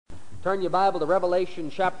Turn your Bible to Revelation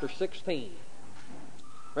chapter 16.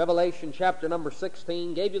 Revelation chapter number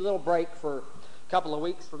 16. Gave you a little break for a couple of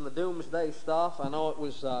weeks from the doomsday stuff. I know it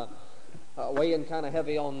was weighing kind of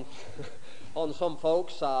heavy on on some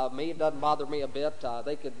folks. Me, it doesn't bother me a bit.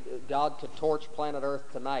 God could torch planet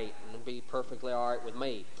Earth tonight and it'd be perfectly all right with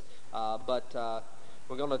me. But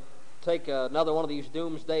we're going to take another one of these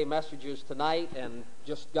doomsday messages tonight, and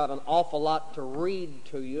just got an awful lot to read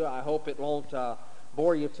to you. I hope it won't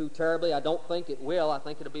bore you too terribly. I don't think it will. I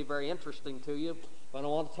think it'll be very interesting to you. But I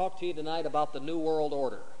want to talk to you tonight about the New World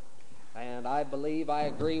Order. And I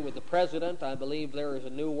agree with the President. I believe there is a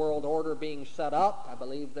New World Order being set up. I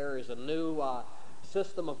believe there is a new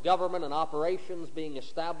system of government and operations being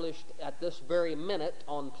established at this very minute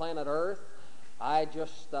on planet Earth. I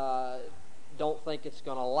just don't think it's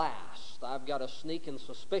going to last. I've got a sneaking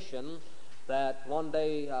suspicion that one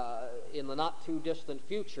day in the not too distant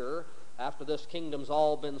future, after this kingdom's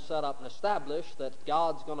all been set up and established, that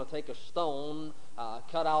God's going to take a stone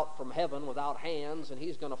cut out from heaven without hands, and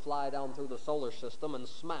he's going to fly down through the solar system and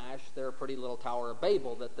smash their pretty little Tower of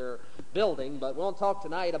Babel that they're building. But we want to talk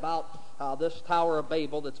tonight about this Tower of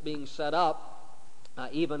Babel that's being set up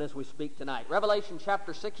even as we speak tonight. Revelation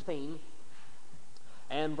chapter 16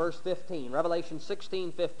 and verse 15. Revelation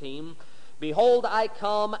 16:15. Behold, I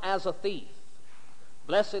come as a thief.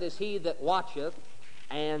 Blessed is he that watcheth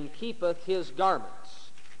and keepeth his garments,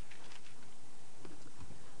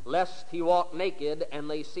 lest he walk naked and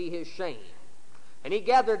they see his shame. And he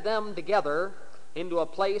gathered them together into a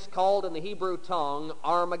place called in the Hebrew tongue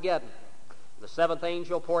Armageddon. The seventh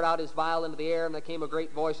angel poured out his vial into the air, and there came a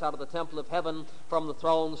great voice out of the temple of heaven from the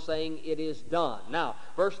throne, saying, It is done. Now,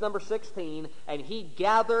 verse number 16, and he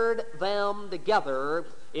gathered them together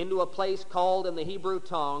into a place called in the Hebrew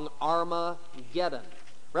tongue Armageddon.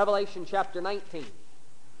 Revelation chapter 19.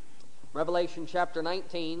 Revelation chapter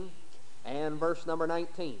 19 and verse number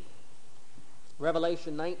 19.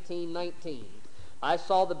 Revelation 19:19. I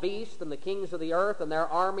saw the beast and the kings of the earth and their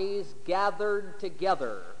armies gathered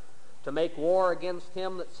together to make war against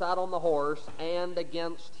him that sat on the horse and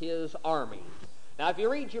against his army. Now, if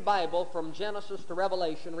you read your Bible from Genesis to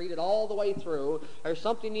Revelation, read it all the way through, there's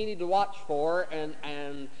something you need to watch for,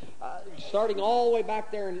 and starting all the way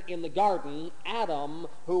back there in the garden, Adam,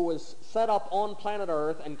 who was set up on planet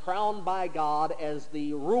Earth and crowned by God as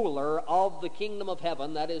the ruler of the kingdom of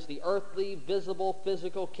heaven, that is the earthly, visible,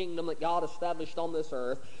 physical kingdom that God established on this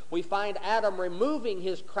earth, we find Adam removing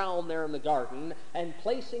his crown there in the garden and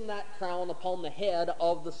placing that crown upon the head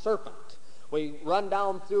of the serpent. We run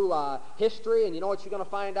down through history, and you know what you're going to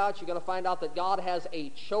find out? You're going to find out that God has a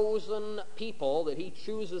chosen people that he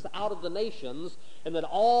chooses out of the nations, and that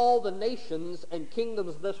all the nations and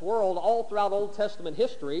kingdoms of this world, all throughout Old Testament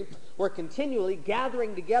history, were continually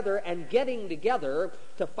gathering together and getting together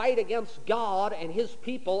to fight against God and his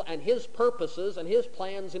people and his purposes and his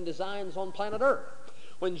plans and designs on planet Earth.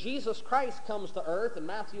 When Jesus Christ comes to earth in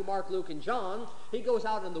Matthew, Mark, Luke, and John, he goes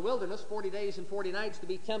out in the wilderness 40 days and 40 nights to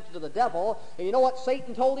be tempted of the devil. And you know what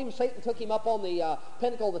Satan told him? Satan took him up on the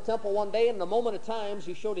pinnacle of the temple one day, and in a moment of times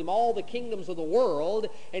he showed him all the kingdoms of the world,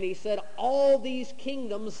 and he said, All these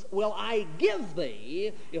kingdoms will I give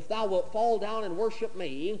thee if thou wilt fall down and worship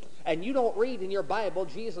me. And you don't read in your Bible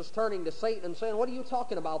Jesus turning to Satan and saying, What are you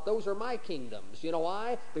talking about? Those are my kingdoms. You know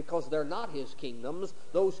why? Because they're not his kingdoms.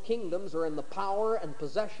 Those kingdoms are in the power and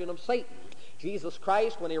possession of Satan. Jesus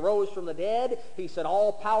Christ, when he rose from the dead, he said,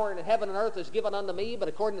 All power in heaven and earth is given unto me, but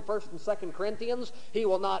according to 1 and 2 Corinthians, he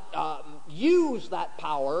will not use that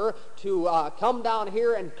power to come down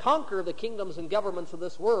here and conquer the kingdoms and governments of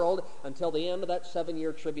this world until the end of that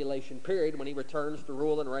 7-year tribulation period when he returns to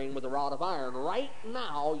rule and reign with a rod of iron. Right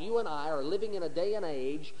now, you and I are living in a day and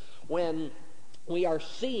age when we are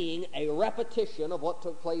seeing a repetition of what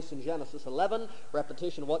took place in Genesis 11,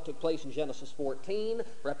 repetition of what took place in Genesis 14,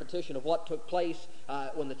 repetition of what took place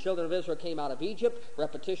when the children of Israel came out of Egypt,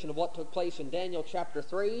 repetition of what took place in Daniel chapter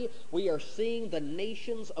 3. We are seeing the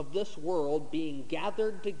nations of this world being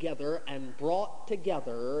gathered together and brought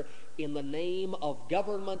together in the name of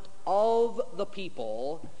government of the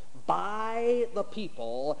people, by the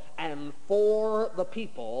people, and for the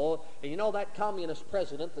people. And you know that communist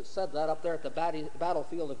president that said that up there at the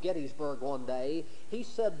battlefield of Gettysburg one day, he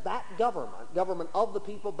said that government of the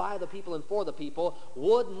people, by the people, and for the people,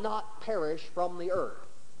 would not perish from the earth.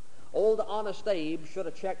 Old Honest Abe should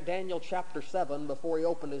have checked Daniel chapter 7 before he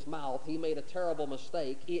opened his mouth. He made a terrible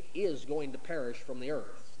mistake. It is going to perish from the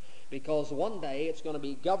earth. Because one day it's going to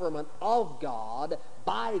be government of God,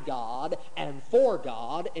 by God, and for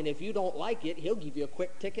God, and if you don't like it, he'll give you a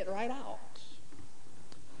quick ticket right out.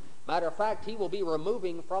 Matter of fact, he will be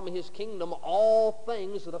removing from his kingdom all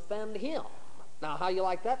things that offend him. Now, how do you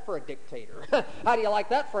like that for a dictator? How do you like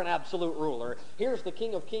that for an absolute ruler? Here's the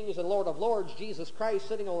King of Kings and Lord of Lords, Jesus Christ,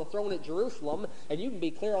 sitting on the throne at Jerusalem, and you can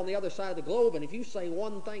be clear on the other side of the globe, and if you say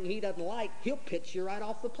one thing he doesn't like, he'll pitch you right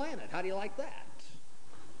off the planet. How do you like that?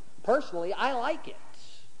 Personally, I like it,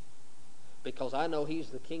 because I know he's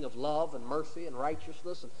the King of love and mercy and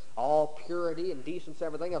righteousness and all purity and decency,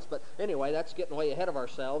 everything else. But anyway, that's getting way ahead of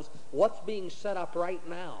ourselves. What's being set up right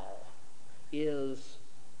now is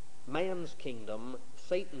man's kingdom,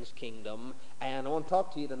 Satan's kingdom, and I want to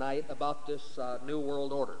talk to you tonight about this New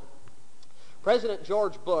World Order. President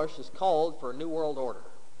George Bush has called for a New World Order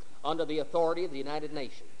under the authority of the United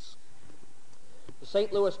Nations. The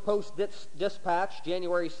St. Louis Post-Dispatch,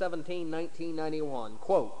 January 17, 1991,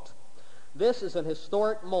 quote, "This is an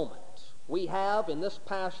historic moment. We have, in this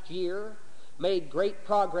past year, made great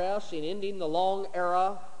progress in ending the long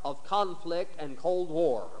era of conflict and Cold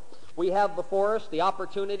War. We have before us the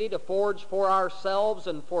opportunity to forge for ourselves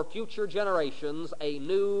and for future generations a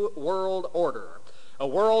new world order, a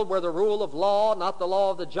world where the rule of law, not the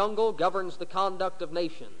law of the jungle, governs the conduct of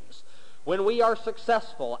nations. When we are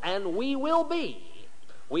successful, and we will be,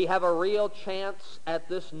 we have a real chance at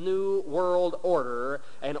this new world order,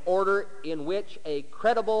 an order in which a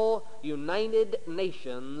credible United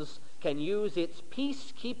Nations can use its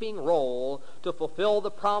peacekeeping role to fulfill the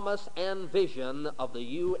promise and vision of the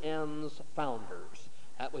UN's founders."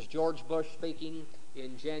 That was George Bush speaking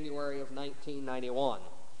in January of 1991.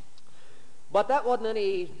 But that wasn't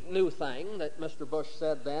any new thing that Mr. Bush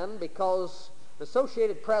said then, because the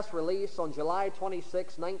Associated Press release on July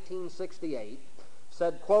 26, 1968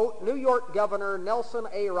 said, quote, "New York Governor Nelson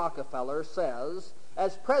A. Rockefeller says,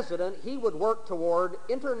 as president, he would work toward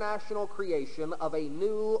international creation of a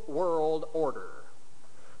new world order."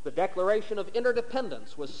 The Declaration of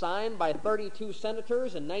Interdependence was signed by 32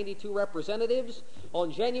 senators and 92 representatives on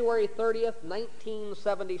January 30th,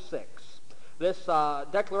 1976. This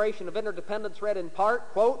Declaration of Interdependence read in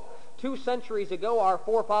part, quote, "2 centuries ago our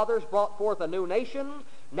forefathers brought forth a new nation.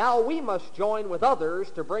 Now we must join with others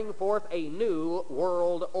to bring forth a new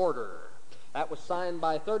world order." That was signed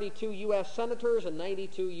by 32 U.S. senators and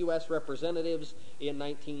 92 U.S. representatives in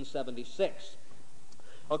 1976.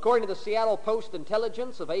 According to the Seattle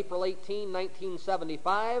Post-Intelligence of April 18,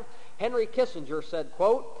 1975, Henry Kissinger said,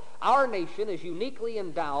 quote, "Our nation is uniquely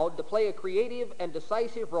endowed to play a creative and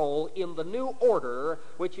decisive role in the new order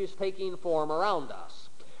which is taking form around us."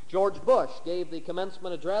 George Bush gave the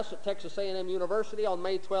commencement address at Texas A&M University on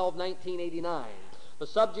May 12, 1989. The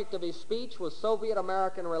subject of his speech was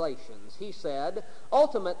Soviet-American relations. He said,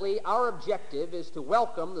 "Ultimately, our objective is to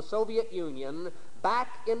welcome the Soviet Union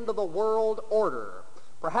back into the world order.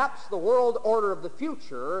 Perhaps the world order of the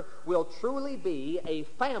future will truly be a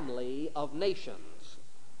family of nations."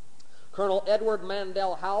 Colonel Edward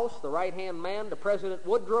Mandell House, the right-hand man to President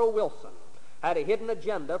Woodrow Wilson, had a hidden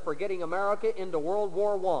agenda for getting America into World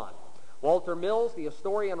War I. Walter Mills, the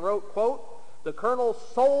historian, wrote, quote, "The colonel's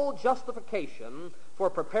sole justification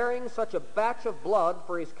for preparing such a batch of blood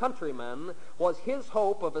for his countrymen was his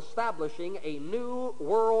hope of establishing a new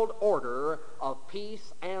world order of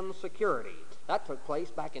peace and security." That took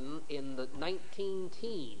place back in the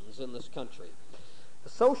 19-teens in this country. The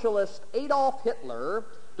socialist Adolf Hitler,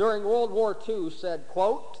 during World War II, said,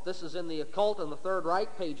 quote, this is in The Occult and the Third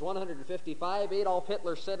Reich, page 155, Adolf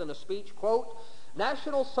Hitler said in a speech, quote,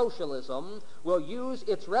 "National Socialism will use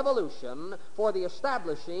its revolution for the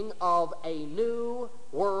establishing of a new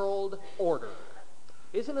world order."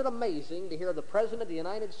 Isn't it amazing to hear the President of the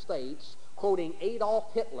United States quoting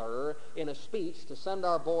Adolf Hitler in a speech to send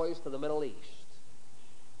our boys to the Middle East?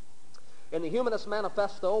 In the Humanist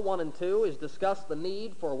Manifesto 1 and 2 is discussed the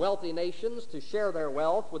need for wealthy nations to share their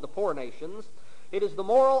wealth with the poor nations. It is the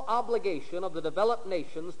moral obligation of the developed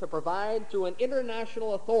nations to provide, through an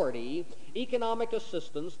international authority, economic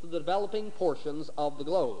assistance to the developing portions of the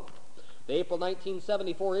globe. The April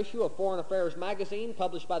 1974 issue of Foreign Affairs magazine,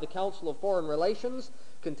 published by the Council of Foreign Relations,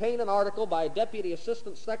 contained an article by Deputy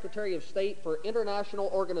Assistant Secretary of State for International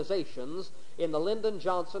Organizations in the Lyndon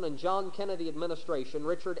Johnson and John Kennedy administration,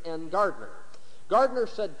 Richard N. Gardner. Gardner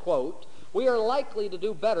said, quote, "We are likely to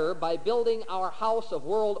do better by building our house of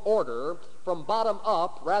world order from bottom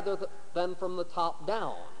up rather than from the top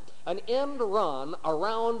down. An end run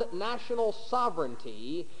around national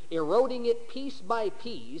sovereignty, eroding it piece by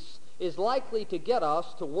piece, is likely to get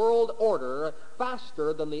us to world order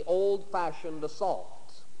faster than the old-fashioned assault."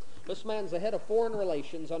 This man's the head of foreign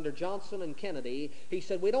relations under Johnson and Kennedy. He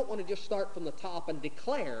said, we don't want to just start from the top and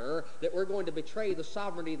declare that we're going to betray the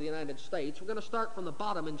sovereignty of the United States. We're going to start from the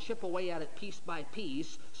bottom and chip away at it piece by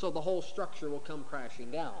piece so the whole structure will come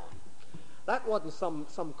crashing down. That wasn't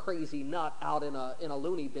some crazy nut out in a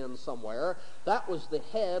loony bin somewhere. That was the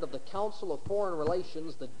head of the Council of Foreign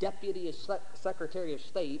Relations, the Deputy Secretary of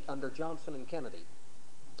State under Johnson and Kennedy.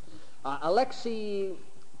 Alexei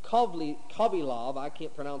Kovylov, I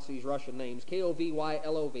can't pronounce these Russian names,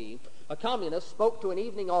 Kovylov, a communist, spoke to an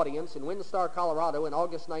evening audience in Windstar, Colorado in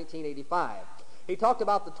August 1985. He talked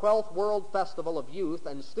about the 12th World Festival of Youth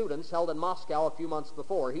and Students held in Moscow a few months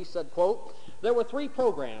before. He said, quote, there were 3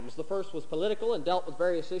 programs. The first was political and dealt with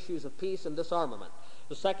various issues of peace and disarmament.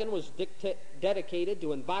 The second was dedicated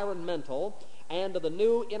to environmental and to the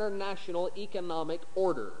new international economic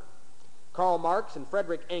order. Karl Marx and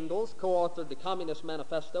Frederick Engels co-authored the Communist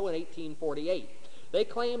Manifesto in 1848. They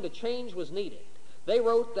claimed a change was needed. They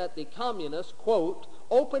wrote that the communists, quote,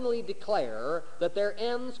 openly declare that their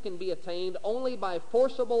ends can be attained only by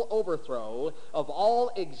forcible overthrow of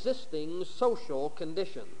all existing social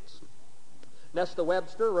conditions. Nesta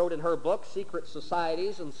Webster wrote in her book, Secret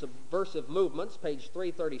Societies and Subversive Movements, page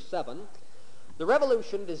 337, the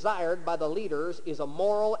revolution desired by the leaders is a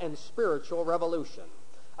moral and spiritual revolution,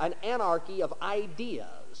 an anarchy of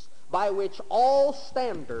ideas by which all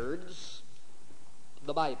standards,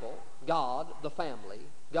 the Bible, God, the family,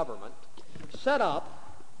 government, set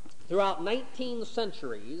up throughout 19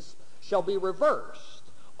 centuries shall be reversed,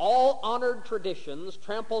 all honored traditions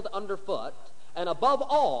trampled underfoot, and above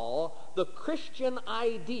all, the Christian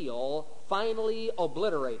ideal finally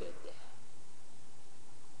obliterated.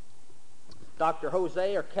 Dr.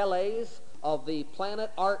 Jose Arqueles of the Planet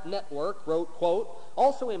Art Network wrote, quote,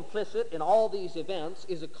 also implicit in all these events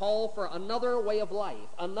is a call for another way of life,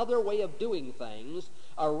 another way of doing things,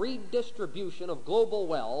 a redistribution of global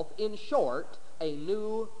wealth, in short, a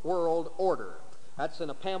new world order. That's in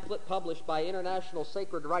a pamphlet published by International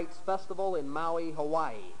Sacred Rites Festival in Maui,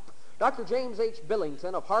 Hawaii. Dr. James H.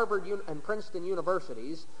 Billington of Harvard and Princeton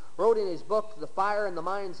Universities wrote in his book, The Fire in the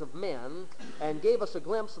Minds of Men, and gave us a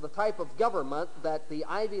glimpse of the type of government that the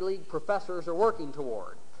Ivy League professors are working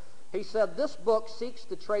toward. He said, this book seeks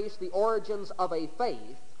to trace the origins of a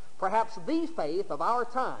faith, perhaps the faith of our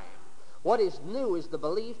time. What is new is the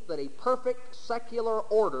belief that a perfect secular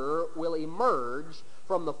order will emerge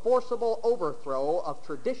from the forcible overthrow of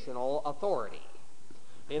traditional authority.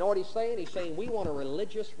 You know what he's saying? He's saying we want a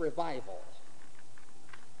religious revival,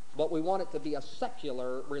 but we want it to be a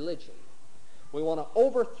secular religion. We want to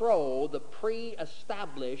overthrow the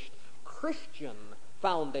pre-established Christian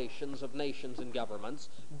foundations of nations and governments,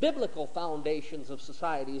 biblical foundations of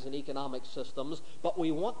societies and economic systems, but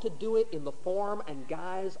we want to do it in the form and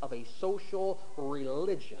guise of a social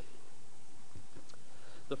religion.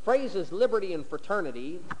 The phrases liberty and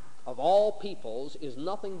fraternity of all peoples is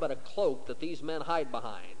nothing but a cloak that these men hide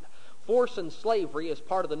behind. Force and slavery as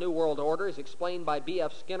part of the New World Order is explained by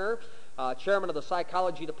B.F. Skinner, chairman of the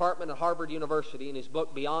psychology department at Harvard University, in his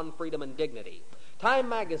book Beyond Freedom and Dignity. Time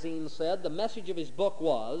magazine said the message of his book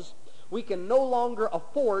was, we can no longer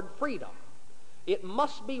afford freedom. It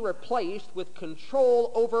must be replaced with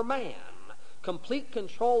control over man. Complete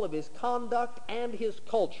control of his conduct and his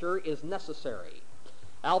culture is necessary.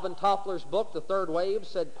 Alvin Toffler's book, The Third Wave,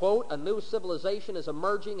 said, quote, a new civilization is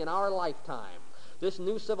emerging in our lifetime. This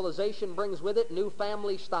new civilization brings with it new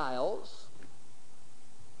family styles.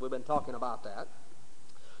 We've been talking about that.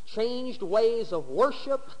 Changed ways of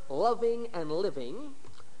worship, loving, and living,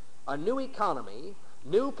 a new economy,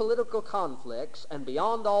 new political conflicts, and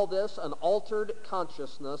beyond all this, an altered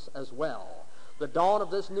consciousness as well. The dawn of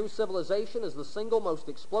this new civilization is the single most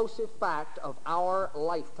explosive fact of our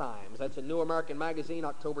lifetimes. That's in New American Magazine,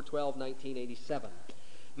 October 12, 1987.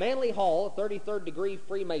 Manly Hall, a 33rd degree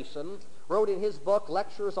Freemason, wrote in his book,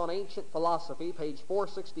 Lectures on Ancient Philosophy, page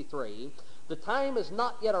 463, the time has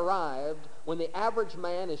not yet arrived when the average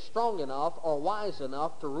man is strong enough or wise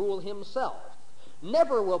enough to rule himself.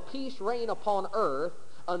 Never will peace reign upon earth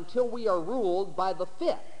until we are ruled by the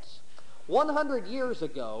fit. 100 years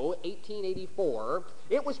ago, 1884,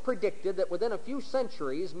 it was predicted that within a few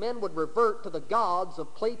centuries men would revert to the gods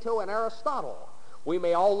of Plato and Aristotle. We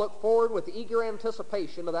may all look forward with eager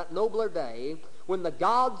anticipation to that nobler day when the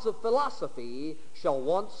gods of philosophy shall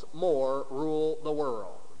once more rule the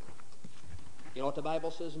world. You know what the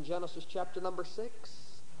Bible says in Genesis chapter number 6?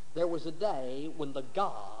 There was a day when the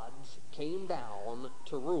gods came down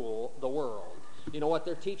to rule the world. You know what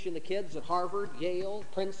they're teaching the kids at Harvard, Yale,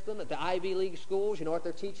 Princeton, at the Ivy League schools? You know what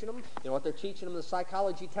they're teaching them? You know what they're teaching them in the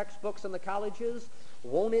psychology textbooks in the colleges?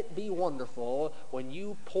 Won't it be wonderful when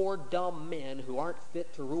you poor dumb men who aren't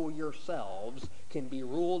fit to rule yourselves can be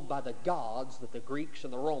ruled by the gods that the Greeks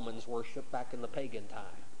and the Romans worshiped back in the pagan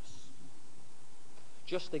times?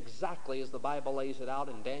 Just exactly as the Bible lays it out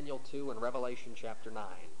in Daniel 2 and Revelation chapter 9.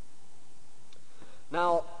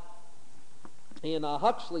 Now, in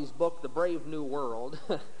Huxley's book, The Brave New World,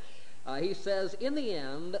 he says, in the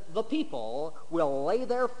end, the people will lay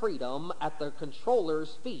their freedom at their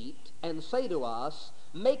controllers' feet and say to us,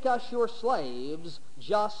 make us your slaves,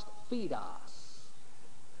 just feed us.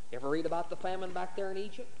 You ever read about the famine back there in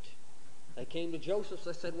Egypt? They came to Joseph,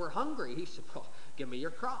 they said, we're hungry. He said, well, give me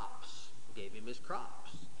your crops. He gave him his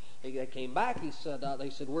crops. They came back, they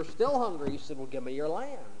said, we're still hungry. He said, well, give me your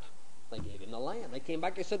land. They gave him the land. They came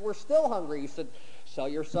back, they said, we're still hungry. He said, sell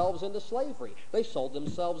yourselves into slavery. They sold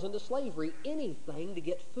themselves into slavery, anything to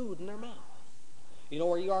get food in their mouth. You know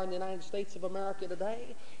where you are in the United States of America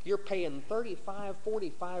today? You're paying 35,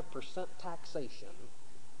 45% taxation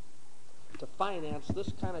to finance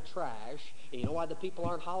this kind of trash. And you know why the people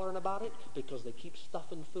aren't hollering about it? Because they keep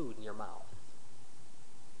stuffing food in your mouth.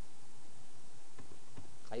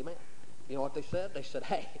 Amen. You know what they said? They said,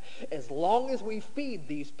 hey, as long as we feed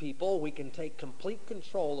these people, we can take complete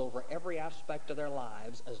control over every aspect of their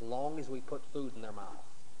lives as long as we put food in their mouth.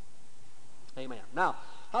 Amen. Now,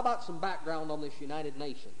 how about some background on this United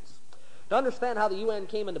Nations? To understand how the UN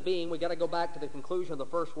came into being, we've got to go back to the conclusion of the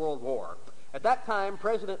First World War. At that time,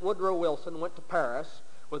 President Woodrow Wilson went to Paris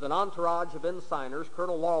with an entourage of ensigners,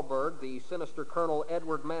 Colonel Walberg, the sinister Colonel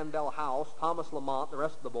Edward Mandell House, Thomas Lamont, the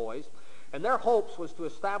rest of the boys, and their hopes was to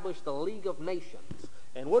establish the League of Nations.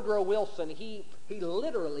 And Woodrow Wilson, he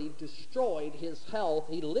literally destroyed his health.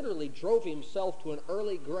 He literally drove himself to an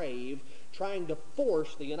early grave trying to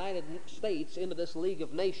force the United States into this League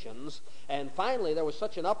of Nations. And finally, there was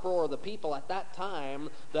such an uproar of the people at that time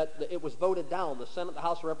that it was voted down. The Senate, the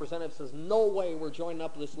House of Representatives says, no way we're joining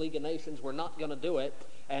up with this League of Nations. We're not going to do it.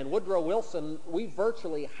 And Woodrow Wilson, we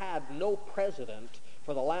virtually had no president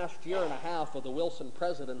for the last year and a half of the Wilson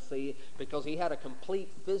presidency because he had a complete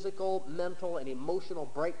physical, mental, and emotional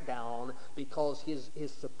breakdown because his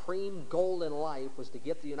supreme goal in life was to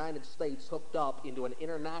get the United States hooked up into an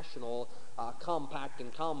international compact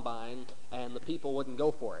and combine, and the people wouldn't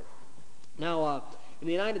go for it. Now, in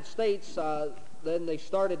the United States, then they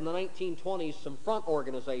started in the 1920s some front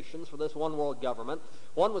organizations for this one world government.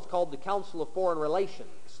 One was called the Council of Foreign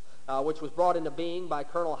Relations, which was brought into being by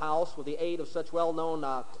Colonel House with the aid of such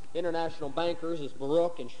well-known international bankers as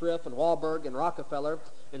Baruch and Schriff and Walberg and Rockefeller.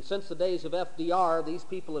 And since the days of FDR, these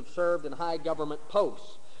people have served in high government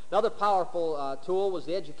posts. Another powerful tool was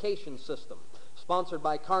the education system, sponsored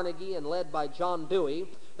by Carnegie and led by John Dewey.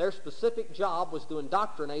 Their specific job was to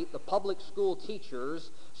indoctrinate the public school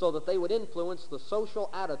teachers so that they would influence the social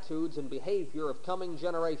attitudes and behavior of coming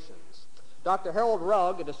generations. Dr. Harold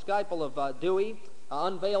Rugg, a disciple of Dewey,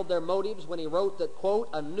 unveiled their motives when he wrote that, quote,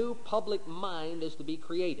 a new public mind is to be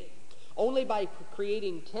created. Only by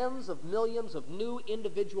creating tens of millions of new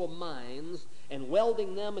individual minds and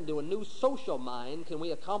welding them into a new social mind can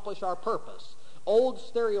we accomplish our purpose. Old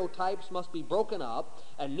stereotypes must be broken up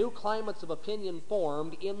and new climates of opinion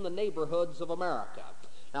formed in the neighborhoods of America.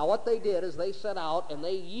 Now, what they did is they set out and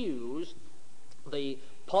they used the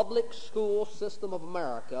public school system of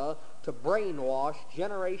America to brainwash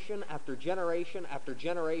generation after generation after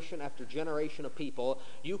generation after generation of people.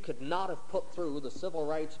 You could not have put through the Civil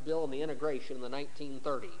Rights Bill and the integration in the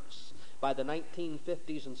 1930s. By the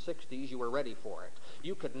 1950s and 60s, you were ready for it.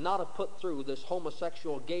 You could not have put through this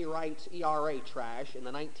homosexual gay rights ERA trash in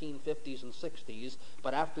the 1950s and 60s,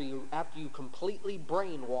 but after you completely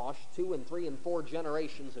brainwashed 2 and 3 and 4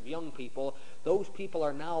 generations of young people, those people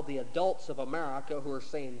are now the adults of America who are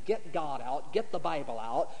saying, get God out, get the Bible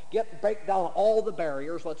out, break down all the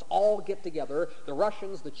barriers, let's all get together. The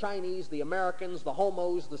Russians, the Chinese, the Americans, the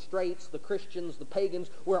homos, the straights, the Christians, the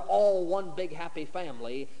pagans, we're all one big happy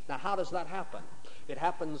family. Now, how does that happen? It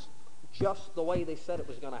happens just the way they said it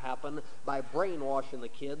was going to happen, by brainwashing the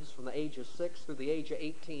kids from the age of 6 through the age of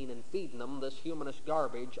 18 and feeding them this humanist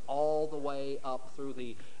garbage all the way up through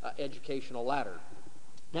the educational ladder.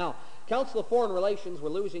 Now, Council of Foreign Relations were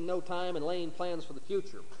losing no time in laying plans for the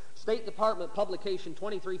future. State Department Publication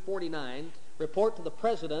 2349, report to the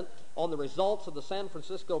President on the results of the San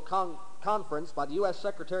Francisco Conference by the U.S.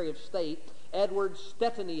 Secretary of State, Edward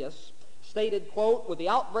Stettinius, stated, quote, with the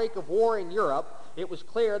outbreak of war in Europe, it was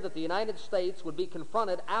clear that the United States would be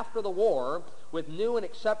confronted after the war with new and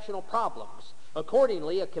exceptional problems.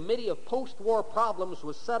 Accordingly, a committee of post-war problems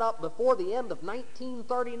was set up before the end of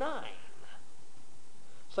 1939.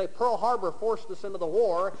 Say Pearl Harbor forced us into the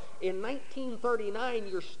war. In 1939,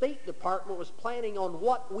 your State Department was planning on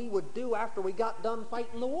what we would do after we got done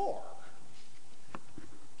fighting the war.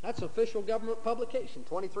 That's official government publication,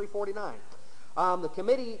 2349. The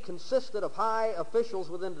committee consisted of high officials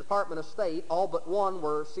within the Department of State. All but one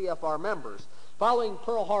were CFR members. Following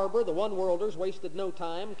Pearl Harbor, the one-worlders wasted no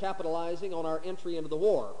time capitalizing on our entry into the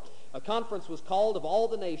war. A conference was called of all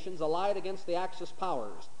the nations allied against the Axis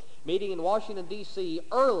powers. Meeting in Washington, D.C.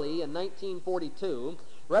 early in 1942,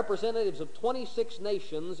 representatives of 26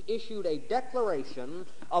 nations issued a declaration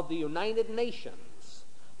of the United Nations.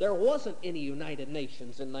 There wasn't any United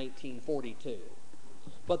Nations in 1942,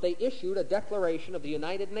 but they issued a declaration of the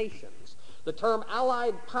United Nations. The term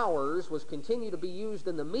Allied powers was continued to be used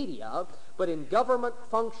in the media, but in government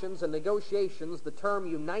functions and negotiations, the term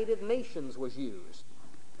United Nations was used.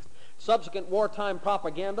 Subsequent wartime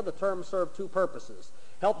propaganda, the term served two purposes.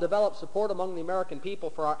 Help develop support among the American people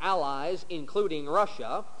for our allies, including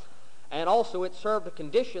Russia, and also it served to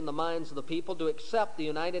condition the minds of the people to accept the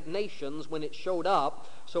United Nations when it showed up,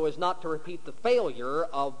 so as not to repeat the failure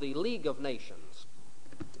of the League of Nations.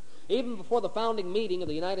 Even before the founding meeting of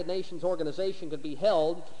the United Nations organization could be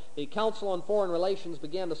held, the Council on Foreign Relations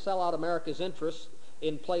began to sell out America's interests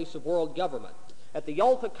in place of world government. At the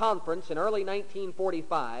Yalta Conference in early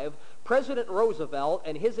 1945, President Roosevelt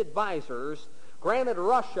and his advisors granted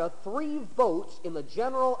Russia 3 votes in the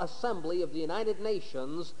General Assembly of the United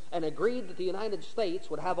Nations and agreed that the United States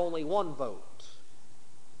would have only 1 vote.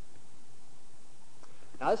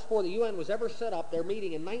 Now, this before the UN was ever set up. They're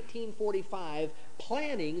meeting in 1945,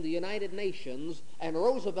 planning the United Nations, and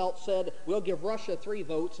Roosevelt said, we'll give Russia 3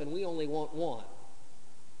 votes and we only want 1.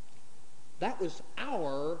 That was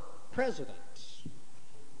our president,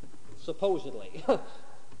 supposedly.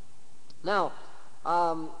 Now,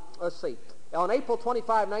 let's see. On April 25,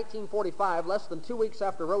 1945, less than 2 weeks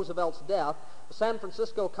after Roosevelt's death, the San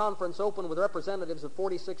Francisco Conference opened with representatives of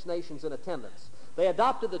 46 nations in attendance. They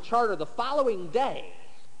adopted the charter the following day.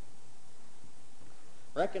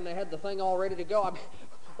 Reckon they had the thing all ready to go. I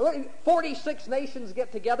mean, 46 nations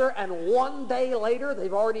get together, and 1 day later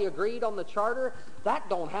they've already agreed on the charter. That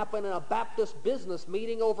don't happen in a Baptist business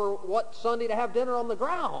meeting over what Sunday to have dinner on the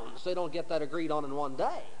grounds. They don't get that agreed on in 1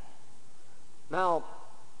 day. Now,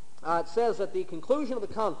 it says at the conclusion of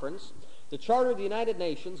the conference, the Charter of the United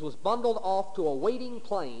Nations was bundled off to a waiting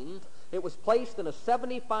plane. It was placed in a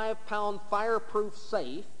 75-pound fireproof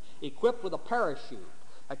safe equipped with a parachute.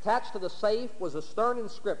 Attached to the safe was a stern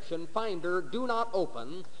inscription, Finder, do not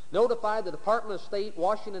open. Notify the Department of State,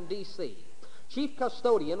 Washington, D.C. Chief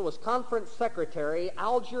custodian was Conference Secretary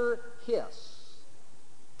Alger Hiss.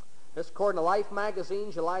 This according to Life magazine,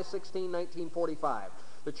 July 16, 1945.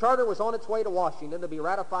 The charter was on its way to Washington to be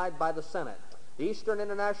ratified by the Senate. The Eastern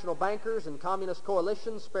International Bankers and Communist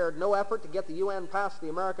coalitions spared no effort to get the UN past the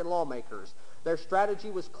American lawmakers. Their strategy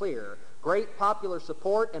was clear. Great popular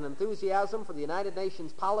support and enthusiasm for the United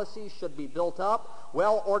Nations policies should be built up,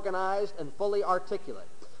 well organized, and fully articulate.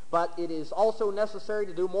 But it is also necessary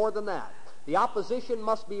to do more than that. The opposition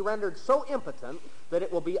must be rendered so impotent that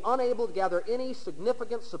it will be unable to gather any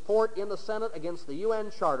significant support in the Senate against the UN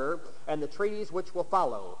Charter and the treaties which will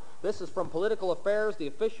follow. This is from Political Affairs, the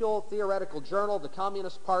official theoretical journal of the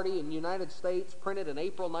Communist Party in the United States, printed in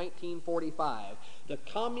April 1945. The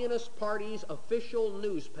Communist Party's official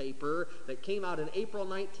newspaper that came out in April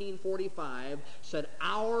 1945 said,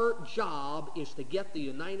 our job is to get the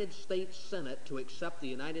United States Senate to accept the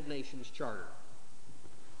United Nations Charter.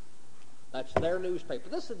 That's their newspaper.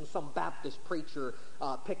 This isn't some Baptist preacher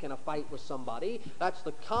picking a fight with somebody. That's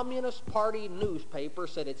the Communist Party newspaper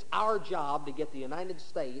said it's our job to get the United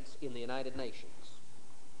States in the United Nations.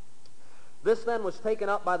 This then was taken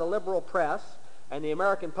up by the liberal press, and the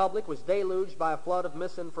American public was deluged by a flood of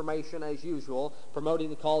misinformation as usual, promoting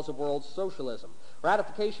the cause of world socialism.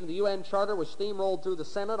 Ratification of the UN Charter was steamrolled through the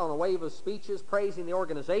Senate on a wave of speeches praising the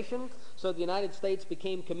organization, so the United States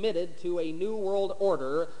became committed to a new world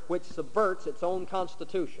order which subverts its own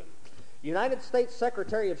constitution. United States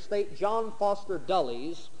Secretary of State John Foster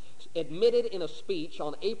Dulles admitted in a speech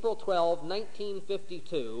on April 12,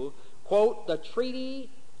 1952, quote, the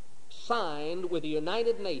treaty signed with the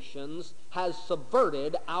United Nations has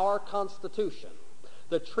subverted our Constitution.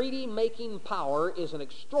 The treaty-making power is an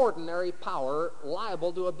extraordinary power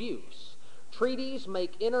liable to abuse. Treaties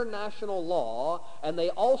make international law, and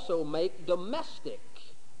they also make domestic,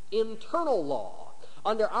 internal law.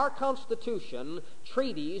 Under our Constitution,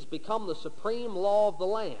 treaties become the supreme law of the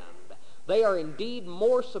land. They are indeed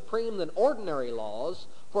more supreme than ordinary laws,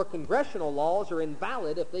 For congressional laws are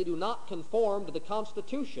invalid if they do not conform to the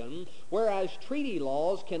Constitution, whereas treaty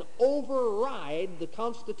laws can override the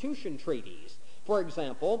Constitution treaties. For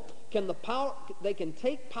example, they can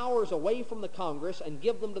take powers away from the Congress and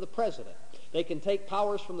give them to the President. They can take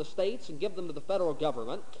powers from the states and give them to the federal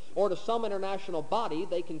government, or to some international body.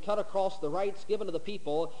 They can cut across the rights given to the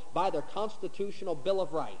people by their constitutional Bill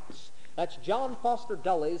of Rights. That's John Foster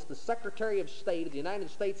Dulles, the Secretary of State of the United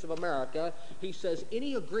States of America. He says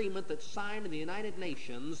any agreement that's signed in the United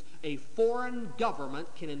Nations, a foreign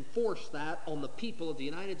government can enforce that on the people of the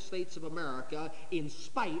United States of America in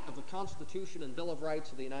spite of the Constitution and Bill of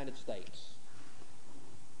Rights of the United States.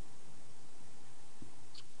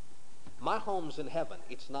 My home's in heaven.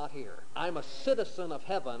 It's not here. I'm a citizen of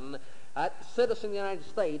heaven. Citizen of the United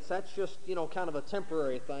States, that's just, kind of a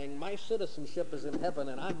temporary thing. My citizenship is in heaven,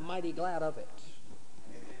 and I'm mighty glad of it.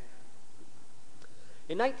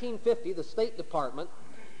 In 1950, the State Department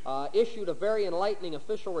issued a very enlightening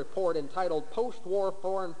official report entitled Post-War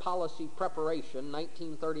Foreign Policy Preparation,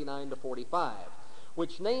 1939 to 45,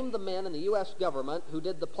 which named the men in the U.S. government who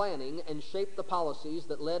did the planning and shaped the policies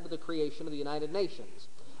that led to the creation of the United Nations.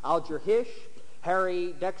 Alger Hish,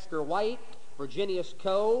 Harry Dexter White, Virginius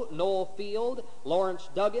Coe, Noel Field, Lawrence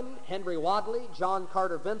Duggan, Henry Wadley, John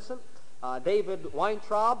Carter Vincent, David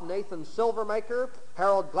Weintraub, Nathan Silvermaker,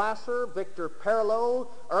 Harold Glasser, Victor Perlow,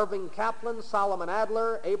 Irving Kaplan, Solomon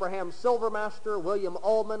Adler, Abraham Silvermaster, William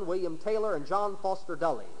Ullman, William Taylor, and John Foster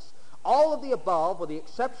Dulles. All of the above, with the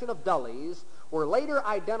exception of Dulles, were later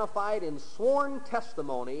identified in sworn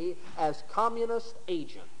testimony as communist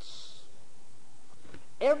agents.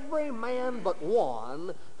 Every man but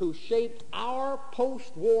one who shaped our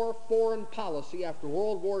post-war foreign policy after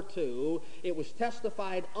World War II, it was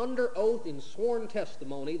testified under oath in sworn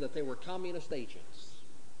testimony that they were communist agents.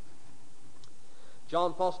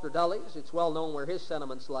 John Foster Dulles, it's well known where his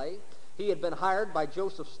sentiments lay. He had been hired by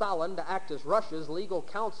Joseph Stalin to act as Russia's legal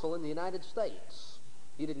counsel in the United States.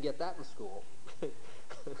 You didn't get that in school.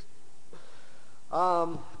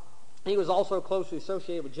 He was also closely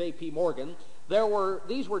associated with J.P. Morgan.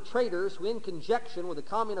 These were traitors who, in conjunction with the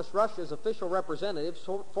Communist Russia's official representatives,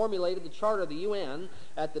 formulated the Charter of the UN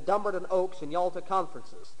at the Dumbarton Oaks and Yalta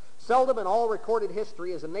conferences. Seldom in all recorded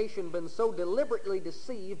history has a nation been so deliberately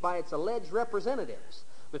deceived by its alleged representatives.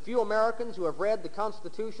 The few Americans who have read the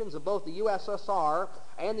constitutions of both the USSR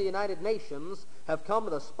and the United Nations have come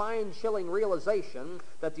to the spine-chilling realization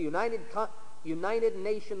that the United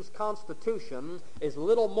Nations Constitution is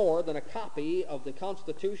little more than a copy of the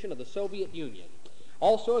Constitution of the Soviet Union.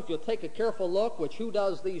 Also, if you'll take a careful look, which who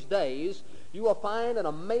does these days, you will find an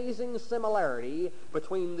amazing similarity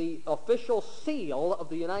between the official seal of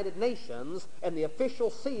the United Nations and the official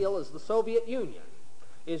seal is the Soviet Union.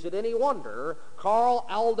 Is it any wonder Carl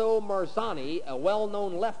Aldo Marzani, a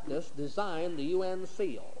well-known leftist, designed the UN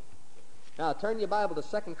seal? Now, turn your Bible to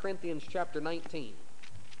 2 Corinthians chapter 19.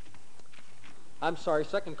 I'm sorry,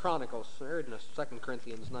 2 Chronicles. There it is, 2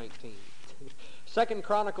 Corinthians 19. 2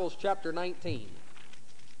 Chronicles chapter 19.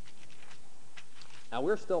 Now,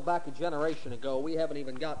 we're still back a generation ago. We haven't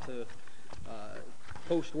even got to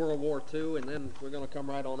post-World War II, and then we're going to come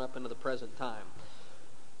right on up into the present time.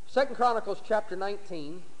 2 Chronicles chapter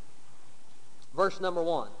 19, verse number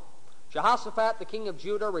 1. Jehoshaphat, the king of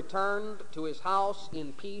Judah, returned to his house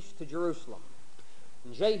in peace to Jerusalem.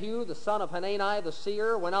 And Jehu, the son of Hanani the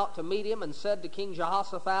seer, went out to meet him and said to King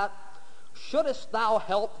Jehoshaphat, Shouldest thou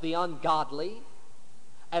help the ungodly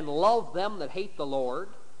and love them that hate the Lord?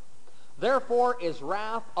 Therefore is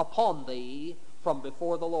wrath upon thee from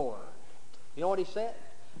before the Lord. You know what he said?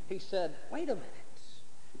 He said, wait a minute.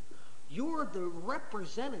 You're the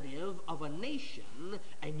representative of a nation,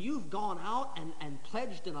 and you've gone out and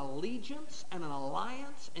pledged an allegiance and an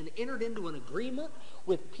alliance and entered into an agreement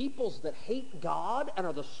with peoples that hate God and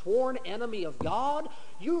are the sworn enemy of God.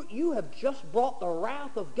 You have just brought the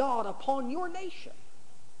wrath of God upon your nation.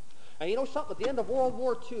 And you know something? At the end of World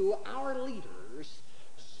War II, our leaders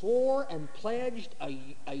swore and pledged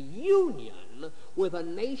a union with a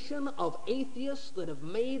nation of atheists that have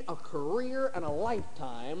made a career and a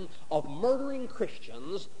lifetime of murdering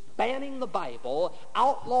Christians, banning the Bible,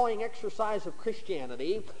 outlawing exercise of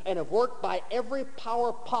Christianity, and have worked by every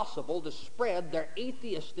power possible to spread their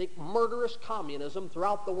atheistic, murderous communism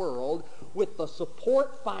throughout the world with the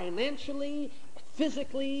support financially,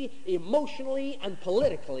 physically, emotionally, and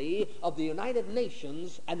politically of the United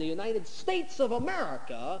Nations and the United States of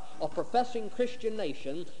America, a professing Christian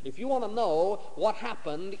nation. If you want to know what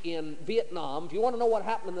happened in Vietnam, if you want to know what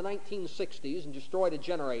happened in the 1960s and destroyed a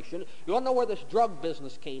generation, you want to know where this drug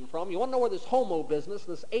business came from, you want to know where this homo business,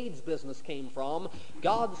 this AIDS business came from,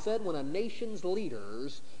 God said when a nation's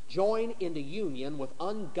leaders join into union with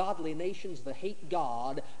ungodly nations that hate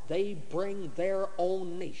God, they bring their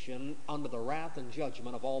own nation under the wrath and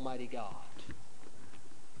judgment of Almighty God.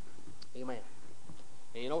 Amen.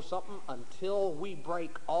 And you know something? Until we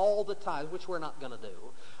break all the ties, which we're not going to do,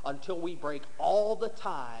 until we break all the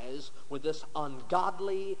ties with this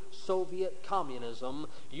ungodly Soviet communism,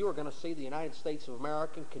 you are going to see the United States of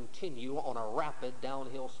America continue on a rapid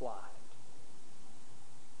downhill slide.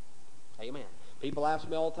 Amen. People ask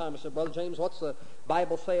me all the time, I said, Brother James, what's the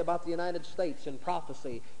Bible say about the United States in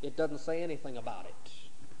prophecy? It doesn't say anything about it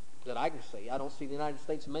that I can see. I don't see the United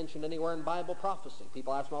States mentioned anywhere in Bible prophecy.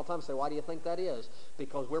 People ask me all the time, say, why do you think that is?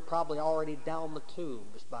 Because we're probably already down the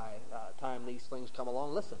tubes by the time these things come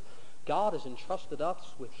along. Listen, God has entrusted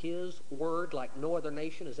us with His Word like no other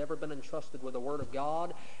nation has ever been entrusted with the Word of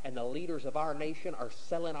God, and the leaders of our nation are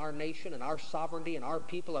selling our nation and our sovereignty and our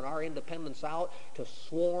people and our independence out to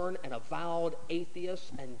sworn and avowed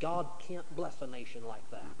atheists, and God can't bless a nation like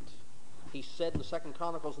that. He said in 2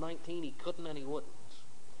 Chronicles 19 He couldn't and He wouldn't.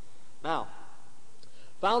 Now,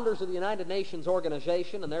 founders of the United Nations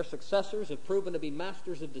organization and their successors have proven to be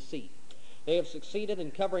masters of deceit. They have succeeded in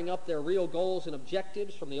covering up their real goals and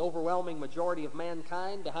objectives from the overwhelming majority of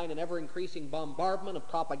mankind behind an ever-increasing bombardment of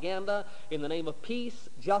propaganda in the name of peace,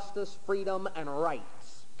 justice, freedom, and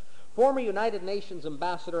rights. Former United Nations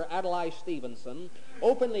Ambassador Adlai Stevenson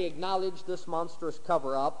openly acknowledged this monstrous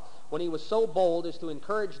cover-up when he was so bold as to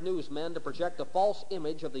encourage newsmen to project a false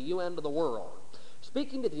image of the UN to the world.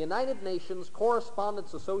 Speaking to the United Nations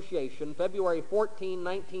Correspondents Association, February 14,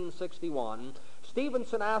 1961,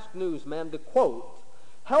 Stevenson asked newsmen to, quote,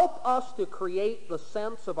 help us to create the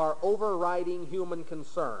sense of our overriding human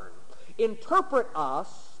concern. Interpret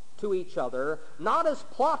us to each other not as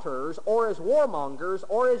plotters or as warmongers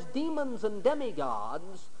or as demons and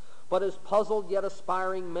demigods, but as puzzled yet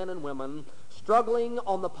aspiring men and women struggling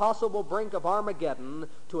on the possible brink of Armageddon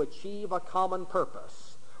to achieve a common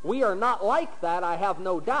purpose. We are not like that, I have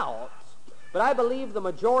no doubt, but I believe the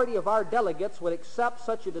majority of our delegates would accept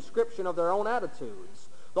such a description of their own attitudes.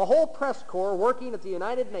 The whole press corps working at the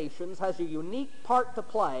United Nations has a unique part to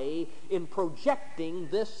play in projecting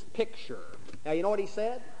this picture. Now, you know what he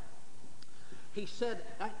said? He said,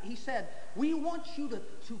 we want you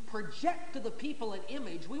to project to the people an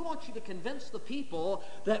image. We want you to convince the people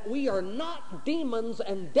that we are not demons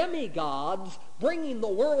and demigods bringing the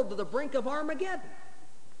world to the brink of Armageddon.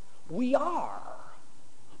 We are,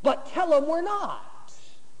 but tell them we're not.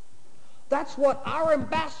 That's what our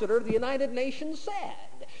ambassador of the United Nations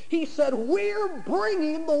said. He said, we're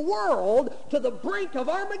bringing the world to the brink of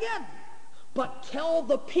Armageddon, but tell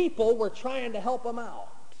the people we're trying to help them out.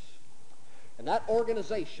 And that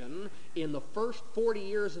organization, in the first 40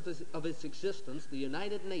 years of its existence, the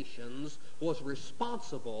United Nations, was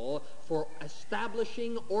responsible for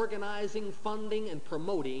establishing, organizing, funding, and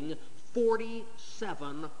promoting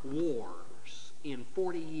 47 wars in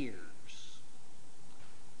 40 years.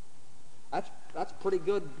 That's a pretty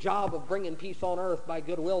good job of bringing peace on earth by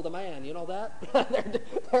goodwill to man. You know that?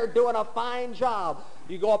 They're doing a fine job.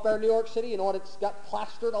 You go up there in New York City, you know what it's got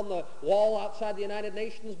plastered on the wall outside the United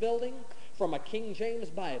Nations building? From a King James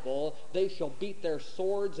Bible, they shall beat their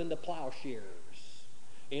swords into plowshares.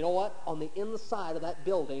 You know what? On the inside of that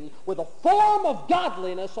building, with a form of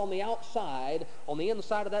godliness on the outside, on the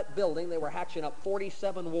inside of that building, they were hatching up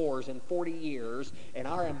 47 wars in 40 years, and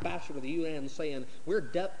our ambassador to the UN saying,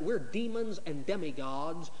 we're demons and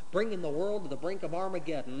demigods bringing the world to the brink of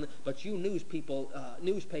Armageddon, but you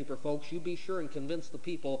newspaper folks, you be sure and convince the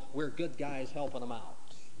people we're good guys helping them out.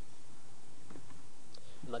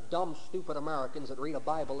 And the dumb, stupid Americans that read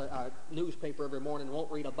a newspaper every morning and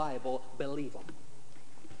won't read a Bible, believe them.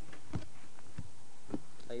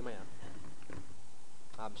 Amen.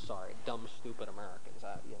 I'm sorry, dumb, stupid Americans.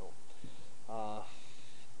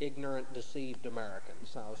 Ignorant, deceived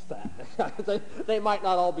Americans. How's that? they might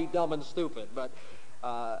not all be dumb and stupid, but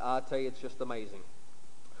I'll tell you, it's just amazing.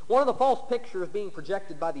 One of the false pictures being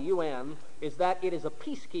projected by the UN is that it is a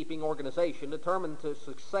peacekeeping organization determined to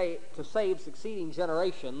save succeeding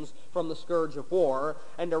generations from the scourge of war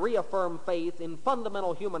and to reaffirm faith in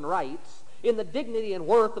fundamental human rights, in the dignity and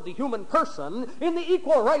worth of the human person, in the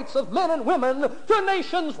equal rights of men and women to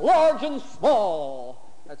nations large and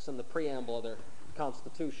small. That's in the preamble of their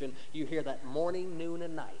Constitution. You hear that morning, noon,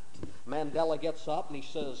 and night. Mandela gets up and he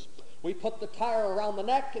says, we put the tire around the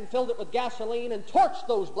neck and filled it with gasoline and torched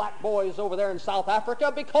those black boys over there in South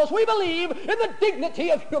Africa because we believe in the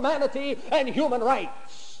dignity of humanity and human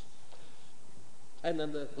rights. And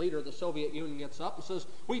then the leader of the Soviet Union gets up and says,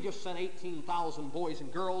 we just sent 18,000 boys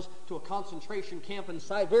and girls to a concentration camp in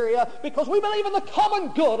Siberia because we believe in the common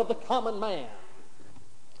good of the common man.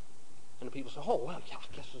 And the people say, oh, well, yeah,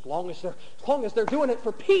 I guess as long as they're doing it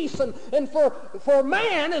for peace and for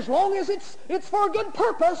man, as long as it's for a good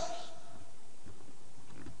purpose.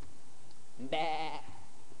 Bah,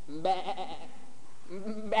 bah,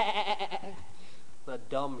 bah. The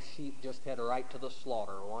dumb sheep just head right to the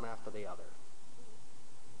slaughter, one after the other.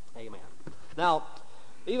 Amen. Now,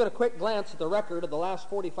 even a quick glance at the record of the last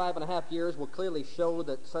 45 and a half years will clearly show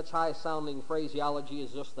that such high-sounding phraseology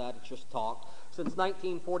is just that, it's just talk. Since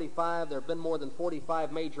 1945, there have been more than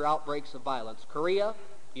 45 major outbreaks of violence. Korea,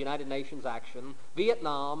 United Nations action.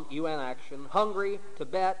 Vietnam, UN action. Hungary,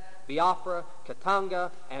 Tibet, Biafra,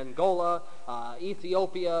 Katanga, Angola,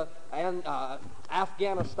 Ethiopia, and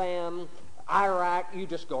Afghanistan, Iraq. You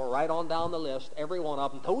just go right on down the list, every one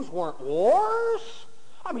of them. Those weren't wars.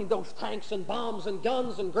 I mean, those tanks and bombs and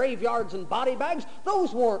guns and graveyards and body bags,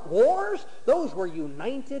 those weren't wars. Those were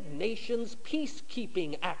United Nations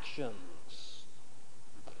peacekeeping actions.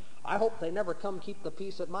 I hope they never come keep the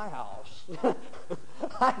peace at my house.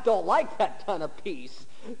 I don't like that kind of peace.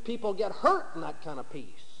 People get hurt in that kind of peace.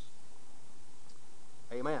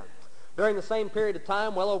 Amen. During the same period of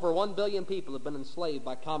time, well over 1 billion people have been enslaved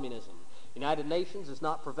by communism. United Nations has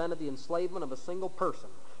not prevented the enslavement of a single person,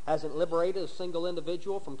 hasn't liberated a single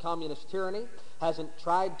individual from communist tyranny, hasn't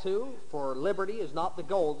tried to, for liberty is not the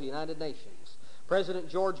goal of the United Nations. President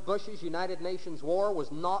George Bush's United Nations war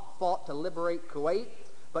was not fought to liberate Kuwait,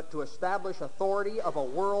 but to establish authority of a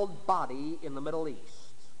world body in the Middle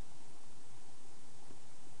East.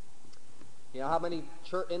 You know how many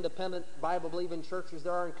independent Bible-believing churches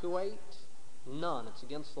there are in Kuwait? None. It's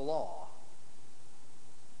against the law.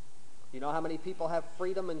 You know how many people have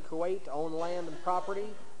freedom in Kuwait to own land and property?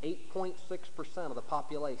 8.6% of the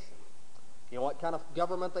population. You know what kind of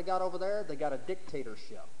government they got over there? They got a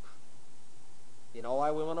dictatorship. You know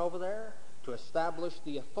why we went over there? To establish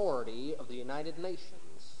the authority of the United Nations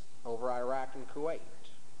over Iraq and Kuwait.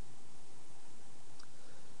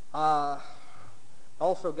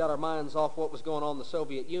 Also got our minds off what was going on in the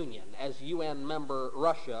Soviet Union, as UN member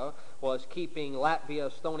Russia was keeping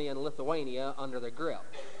Latvia, Estonia, and Lithuania under their grip.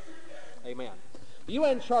 Amen. The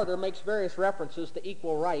UN Charter makes various references to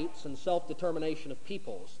equal rights and self-determination of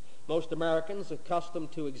peoples. Most Americans,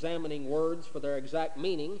 accustomed to examining words for their exact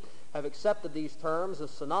meaning, have accepted these terms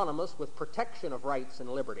as synonymous with protection of rights and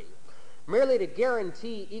liberty. Merely to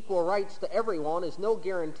guarantee equal rights to everyone is no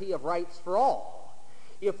guarantee of rights for all.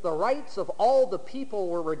 If the rights of all the people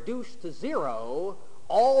were reduced to zero,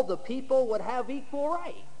 all the people would have equal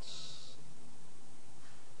rights.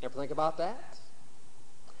 Ever think about that?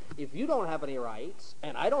 If you don't have any rights,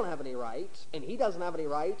 and I don't have any rights, and he doesn't have any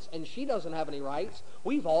rights, and she doesn't have any rights,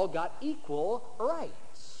 we've all got equal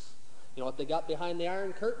rights. You know what they got behind the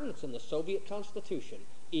Iron Curtain? It's in the Soviet Constitution.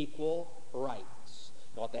 Equal rights.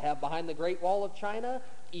 You know what they have behind the Great Wall of China?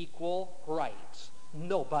 Equal rights.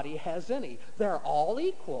 Nobody has any. They're all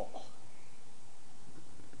equal.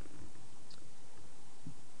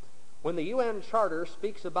 When the UN Charter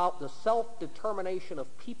speaks about the self-determination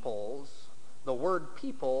of peoples, the word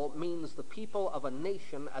people means the people of a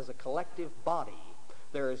nation as a collective body.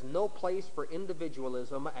 There is no place for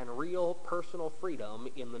individualism and real personal freedom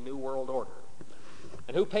in the New World Order.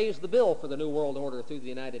 And who pays the bill for the New World Order through the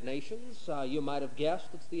United Nations? You might have guessed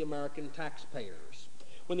it's the American taxpayers.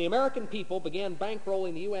 When the American people began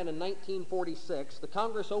bankrolling the UN in 1946, the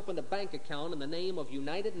Congress opened a bank account in the name of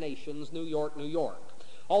United Nations, New York, New York.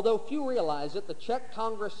 Although few realize it, the check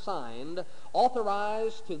Congress signed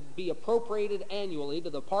authorized to be appropriated annually to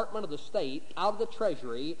the Department of the State out of the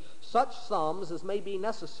Treasury such sums as may be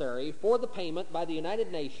necessary for the payment by the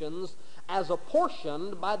United Nations as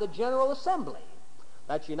apportioned by the General Assembly.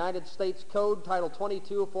 That's United States Code, Title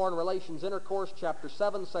 22, Foreign Relations Intercourse, Chapter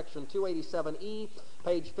 7, Section 287E,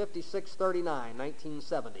 page 5639,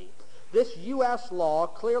 1970. This U.S. law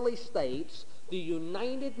clearly states the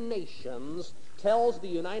United Nations tells the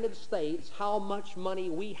United States how much money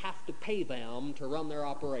we have to pay them to run their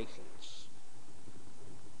operations.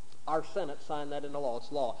 Our Senate signed that into law.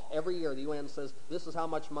 It's law. Every year the UN says, this is how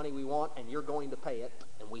much money we want, and you're going to pay it,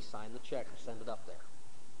 and we sign the check and send it up there.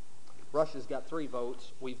 Russia's got 3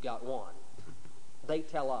 votes, we've got 1. They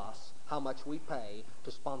tell us how much we pay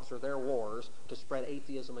to sponsor their wars to spread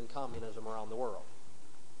atheism and communism around the world.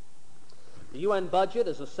 UN budget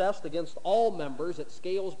is assessed against all members at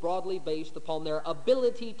scales broadly based upon their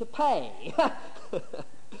ability to pay,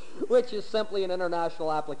 which is simply an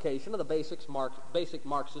international application of the basic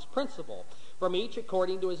Marxist principle. From each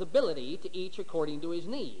according to his ability, to each according to his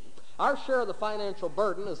need. Our share of the financial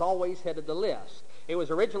burden has always headed the list. It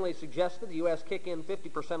was originally suggested the U.S. kick in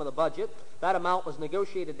 50% of the budget. That amount was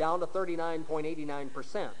negotiated down to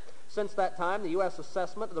 39.89%. Since that time, the U.S.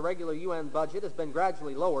 assessment of the regular UN budget has been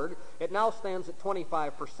gradually lowered. It now stands at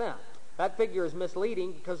 25%. That figure is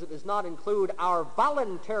misleading because it does not include our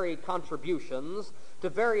voluntary contributions to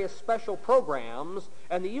various special programs,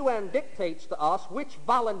 and the UN dictates to us which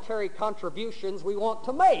voluntary contributions we want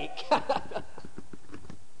to make.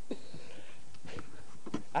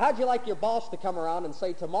 How'd you like your boss to come around and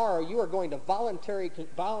say, tomorrow you are going to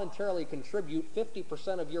voluntarily contribute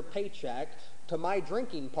 50% of your paycheck to my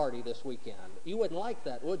drinking party this weekend? You wouldn't like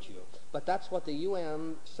that, would you? But that's what the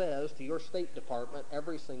UN says to your State Department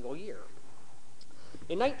every single year.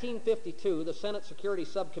 In 1952, the Senate Security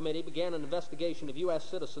Subcommittee began an investigation of U.S.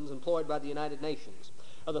 citizens employed by the United Nations.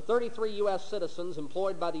 Of the 33 U.S. citizens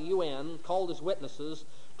employed by the UN called as witnesses,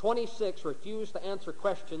 26 refused to answer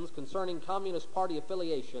questions concerning Communist Party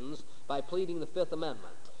affiliations by pleading the Fifth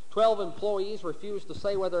Amendment. 12 employees refused to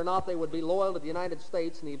say whether or not they would be loyal to the United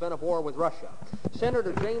States in the event of war with Russia.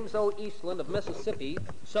 Senator James O. Eastland of Mississippi,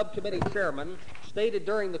 subcommittee chairman, stated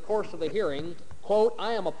during the course of the hearing, quote,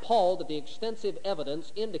 "I am appalled at the extensive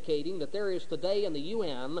evidence indicating that there is today in the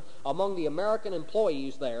UN, among the American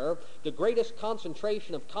employees there, the greatest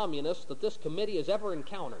concentration of communists that this committee has ever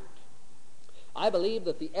encountered. I believe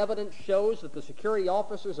that the evidence shows that the security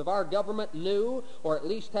officers of our government knew, or at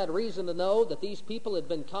least had reason to know, that these people had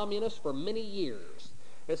been communists for many years."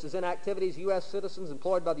 This is Inactivities U.S. Citizens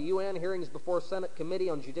Employed by the UN, Hearings Before Senate Committee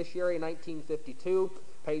on Judiciary, 1952,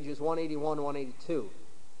 pages 181 to 182.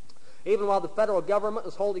 Even while the federal government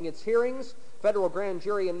was holding its hearings, federal grand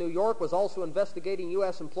jury in New York was also investigating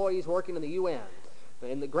U.S. employees working in the UN.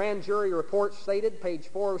 In the grand jury report stated, page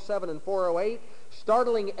 407 and 408,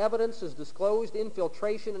 startling evidence is disclosed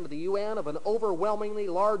infiltration into the UN of an overwhelmingly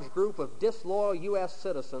large group of disloyal U.S.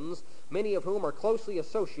 citizens, many of whom are closely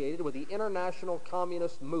associated with the international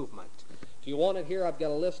communist movement. If you want it here, I've got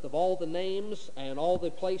a list of all the names and all the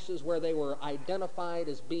places where they were identified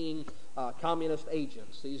as being communist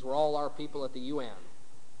agents. These were all our people at the UN.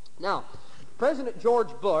 Now, President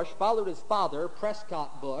George Bush followed his father,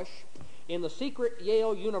 Prescott Bush, in the secret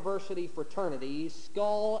Yale University fraternity,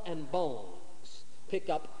 Skull and Bones. Pick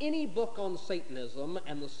up any book on Satanism,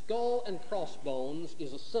 and the skull and crossbones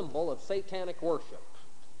is a symbol of satanic worship,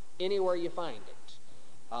 anywhere you find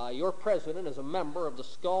it. Your president is a member of the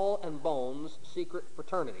Skull and Bones secret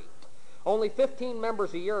fraternity. Only 15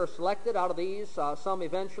 members a year are selected. Out of these, some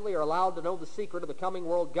eventually are allowed to know the secret of the coming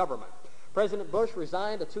world government. President Bush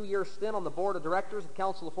resigned a 2-year stint on the board of directors of the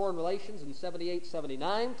Council of Foreign Relations in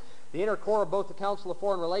 78-79. The inner core of both the Council of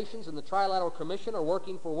Foreign Relations and the Trilateral Commission are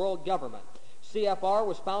working for world government. CFR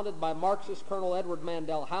was founded by Marxist Colonel Edward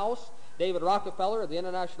Mandell House. David Rockefeller of the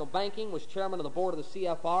International Banking was chairman of the board of the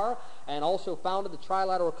CFR and also founded the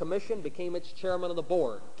Trilateral Commission, became its chairman of the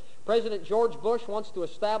board. President George Bush wants to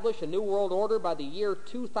establish a new world order by the year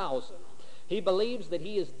 2000. He believes that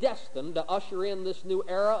he is destined to usher in this new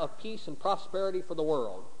era of peace and prosperity for the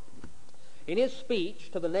world. In his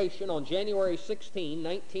speech to the nation on January 16,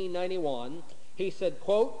 1991, he said,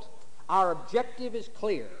 quote, "Our objective is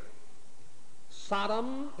clear.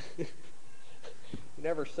 Sodom," he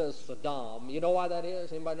never says Saddam. You know why that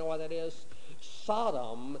is? Anybody know why that is?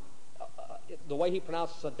 Sodom, the way he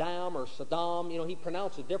pronounced Saddam or Saddam, he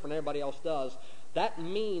pronounced it different than everybody else does. That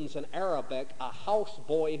means in Arabic a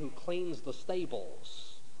houseboy who cleans the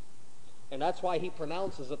stables. And that's why he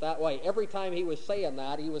pronounces it that way. Every time he was saying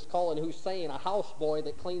that, he was calling Hussein a houseboy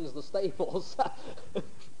that cleans the stables.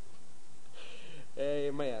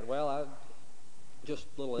 Amen. Well, just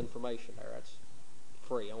a little information there. That's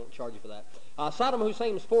free. I won't charge you for that. Saddam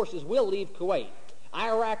Hussein's forces will leave Kuwait.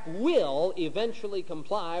 Iraq will eventually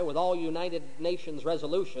comply with all United Nations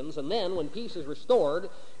resolutions, and then, when peace is restored,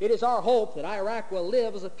 it is our hope that Iraq will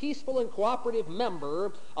live as a peaceful and cooperative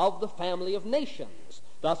member of the family of nations,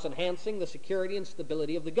 thus enhancing the security and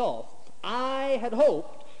stability of the Gulf. I had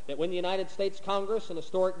hoped that when the United States Congress in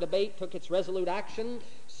historic debate took its resolute action,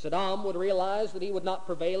 Saddam would realize that he would not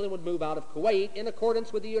prevail and would move out of Kuwait in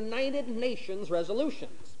accordance with the United Nations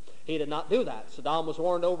resolutions. He did not do that. Saddam was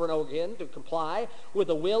warned over and over again to comply with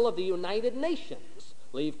the will of the United Nations.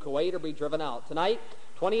 Leave Kuwait or be driven out. Tonight,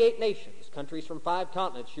 28 nations, countries from 5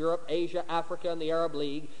 continents, Europe, Asia, Africa, and the Arab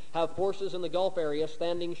League, have forces in the Gulf area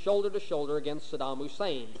standing shoulder to shoulder against Saddam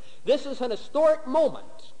Hussein. This is an historic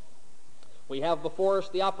moment We have before us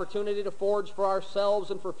the opportunity to forge for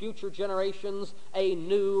ourselves and for future generations a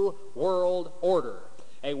new world order.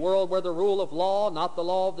 A world where the rule of law, not the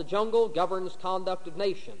law of the jungle, governs conduct of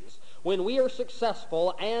nations. When we are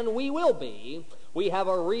successful, and we will be, we have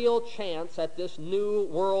a real chance at this new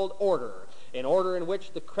world order, an order in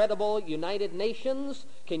which the credible United Nations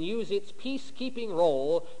can use its peacekeeping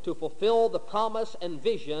role to fulfill the promise and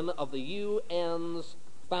vision of the UN's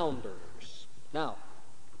founders. Now,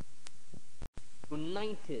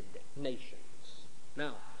 United Nations.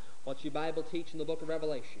 Now, what's your Bible teach in the book of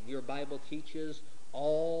Revelation? Your Bible teaches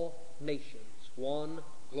all nations, one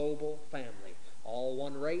global family, all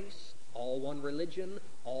one race, all one religion,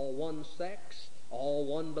 all one sex, all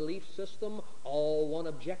one belief system, all one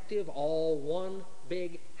objective, all one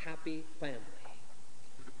big happy family.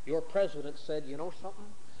 Your president said, you know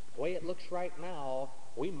something? The way it looks right now,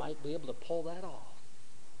 we might be able to pull that off.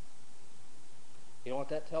 You know what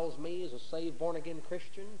that tells me as a saved, born-again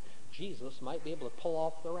Christian? Jesus might be able to pull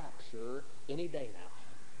off the rapture any day now.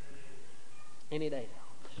 Any day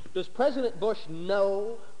now. Does President Bush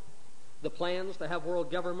know the plans to have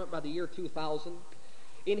world government by the year 2000?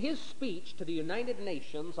 In his speech to the United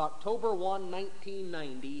Nations, October 1,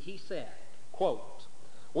 1990, he said, quote,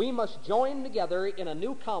 "We must join together in a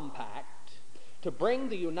new compact to bring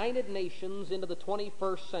the United Nations into the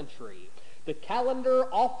 21st century. The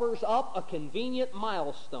calendar offers up a convenient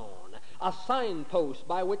milestone, a signpost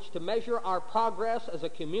by which to measure our progress as a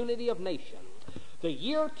community of nations. The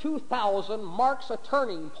year 2000 marks a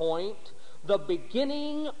turning point, the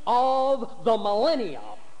beginning of the millennium.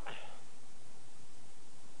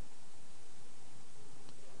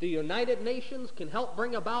 The United Nations can help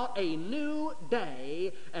bring about a new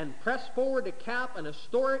day and press forward to cap an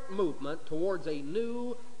historic movement towards a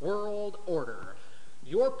new world order."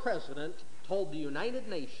 Your president told the United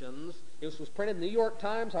Nations, this was printed in the New York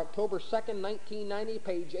Times, October 2nd, 1990,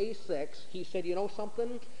 page A6. He said, you know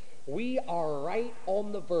something? We are right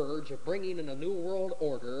on the verge of bringing in a new world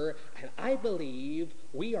order, and I believe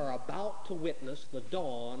we are about to witness the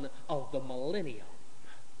dawn of the millennium.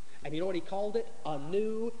 And you know what he called it? A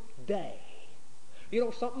new day. You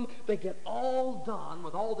know something? They get all done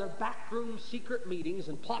with all their backroom secret meetings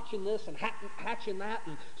and plotting this and hatching that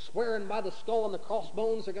and swearing by the skull and the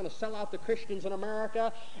crossbones they're going to sell out the Christians in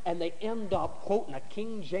America, and they end up quoting a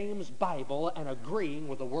King James Bible and agreeing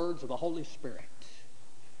with the words of the Holy Spirit.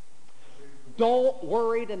 Don't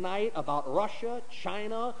worry tonight about Russia,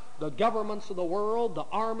 China, the governments of the world, the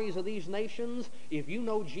armies of these nations. If you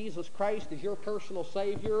know Jesus Christ as your personal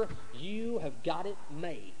Savior, you have got it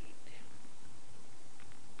made.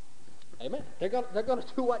 Amen. They're going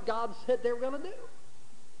to do what God said they were going to do.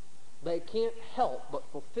 They can't help but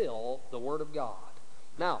fulfill the Word of God.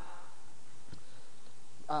 Now,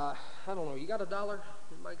 I don't know, you got a dollar?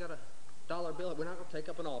 Anybody got a dollar bill? We're not going to take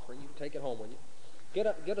up an offering. You can take it home with you.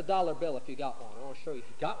 Get a dollar bill if you got one. I want to show you.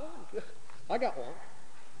 You got one? I got one.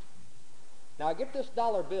 Now, I get this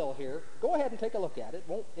dollar bill here. Go ahead and take a look at it.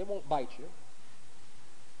 It won't bite you.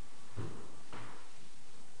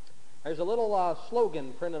 There's a little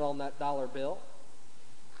slogan printed on that dollar bill.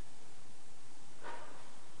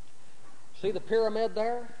 See the pyramid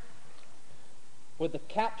there? With the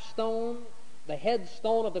capstone, the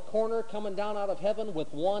headstone of the corner coming down out of heaven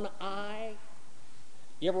with one eye.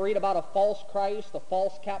 You ever read about a false Christ, a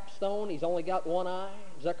false capstone? He's only got one eye.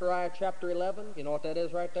 Zechariah chapter 11. You know what that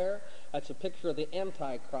is right there? That's a picture of the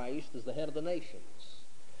Antichrist as the head of the nations.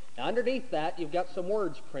 Now underneath that, you've got some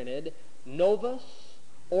words printed. Novus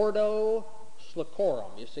Ordo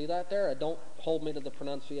Seclorum. You see that there? Don't hold me to the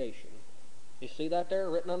pronunciation. You see that there?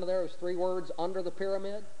 Written under there, there's three words under the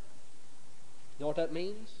pyramid. You know what that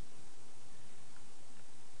means?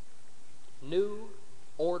 New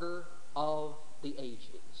Order of the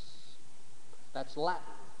Ages. That's Latin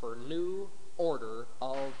for New Order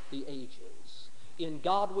of the Ages. In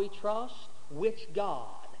God we trust. Which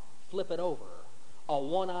God? Flip it over. A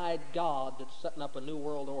one-eyed God that's setting up a new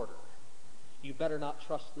world order. You better not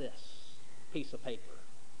trust this piece of paper,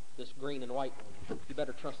 this green and white one. You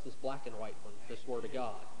better trust this black and white one, this Word of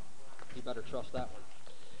God. You better trust that one.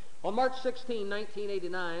 On March 16,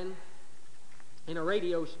 1989, in a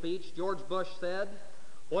radio speech, George Bush said,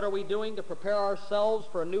 "What are we doing to prepare ourselves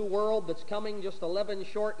for a new world that's coming just 11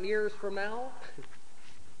 short years from now?"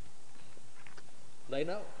 They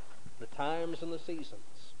know the times and the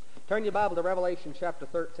seasons. Turn your Bible to Revelation chapter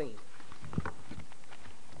 13.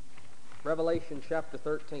 Revelation chapter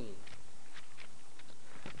 13.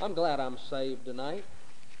 I'm glad I'm saved tonight.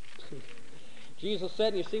 Jesus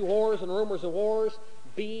said, you see wars and rumors of wars,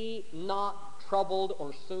 be not troubled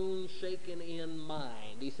or soon shaken in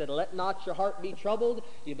mind. He said, let not your heart be troubled.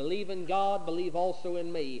 You believe in God, believe also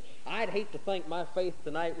in me. I'd hate to think my faith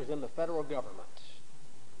tonight was in the federal government.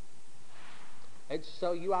 It'd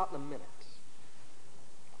sell you out in a minute.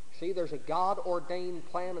 See, there's a God-ordained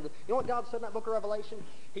plan. You know what God said in that book of Revelation?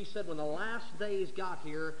 He said, when the last days got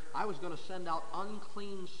here, I was going to send out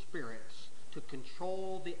unclean spirits to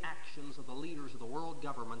control the actions of the leaders of the world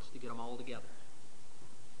governments to get them all together.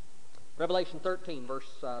 Revelation 13, verse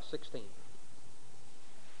 16.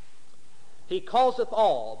 He causeth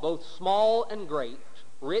all, both small and great,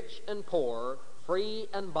 rich and poor, free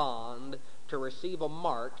and bond, to receive a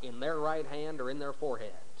mark in their right hand or in their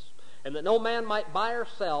foreheads, and that no man might buy or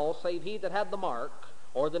sell save he that had the mark,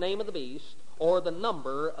 or the name of the beast, or the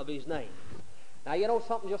number of his name. Now, you know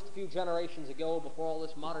something, just a few generations ago, before all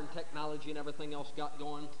this modern technology and everything else got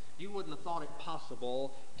going, you wouldn't have thought it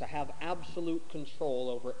possible to have absolute control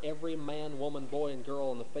over every man, woman, boy, and girl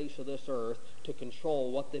on the face of this earth, to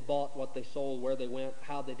control what they bought, what they sold, where they went,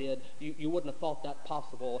 how they did. You wouldn't have thought that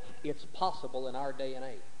possible. It's possible in our day and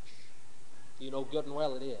age. You know good and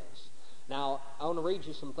well it is. Now, I want to read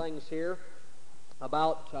you some things here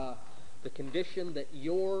about the condition that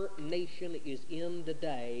your nation is in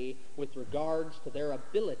today with regards to their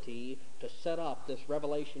ability to set up this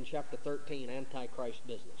Revelation chapter 13 Antichrist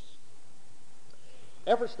business.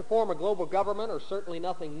 Efforts to form a global government are certainly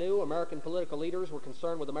nothing new. American political leaders were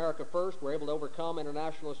concerned with America first, were able to overcome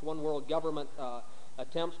internationalist one-world government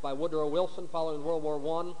attempts by Woodrow Wilson following World War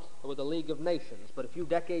I with the League of Nations. But a few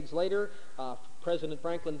decades later, President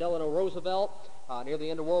Franklin Delano Roosevelt, near the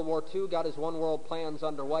end of World War II, got his one-world plans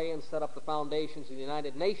underway and set up the foundations of the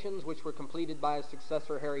United Nations, which were completed by his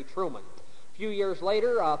successor, Harry Truman. A few years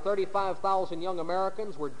later, 35,000 young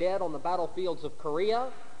Americans were dead on the battlefields of Korea,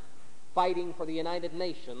 fighting for the United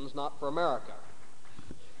Nations, not for America.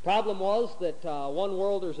 Problem was that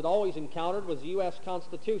one-worlders had always encountered was the U.S.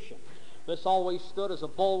 Constitution. This always stood as a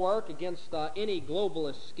bulwark against any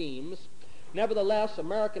globalist schemes. Nevertheless,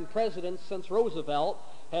 American presidents since Roosevelt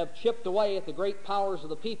have chipped away at the great powers of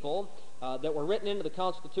the people that were written into the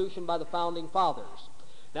Constitution by the Founding Fathers.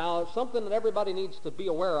 Now, something that everybody needs to be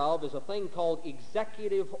aware of is a thing called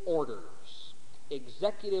executive orders.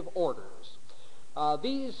 Executive orders.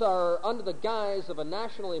 These are, under the guise of a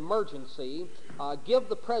national emergency, give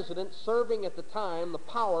the president serving at the time the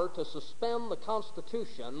power to suspend the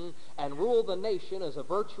Constitution and rule the nation as a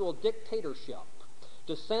virtual dictatorship.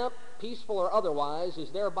 Dissent, peaceful or otherwise, is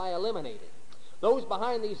thereby eliminated. Those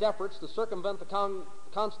behind these efforts to circumvent the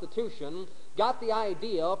Constitution got the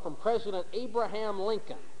idea from President Abraham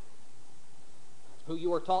Lincoln, who you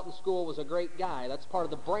were taught in school was a great guy. That's part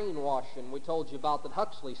of the brainwashing we told you about that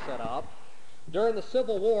Huxley set up. During the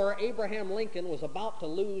Civil War, Abraham Lincoln was about to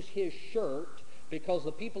lose his shirt because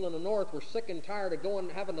the people in the North were sick and tired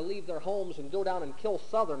of having to leave their homes and go down and kill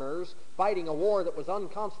Southerners fighting a war that was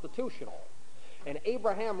unconstitutional. And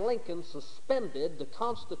Abraham Lincoln suspended the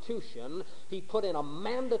Constitution. He put in a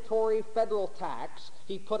mandatory federal tax.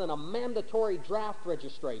 He put in a mandatory draft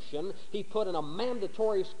registration. He put in a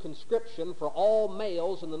mandatory conscription for all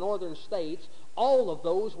males in the northern states. All of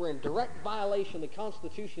those were in direct violation of the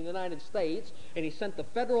Constitution of the United States, and he sent the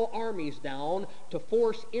federal armies down to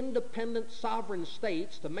force independent sovereign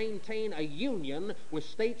states to maintain a union with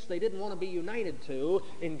states they didn't want to be united to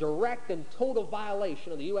in direct and total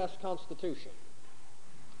violation of the U.S. Constitution.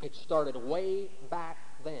 It started way back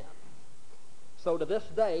then. So to this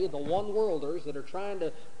day, the one-worlders that are trying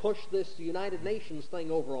to push this United Nations thing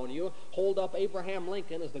over on you hold up Abraham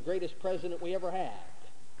Lincoln as the greatest president we ever had.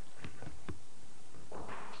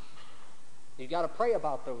 You've got to pray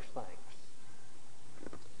about those things.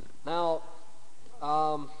 Now,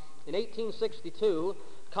 in 1862,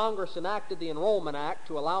 Congress enacted the Enrollment Act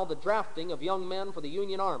to allow the drafting of young men for the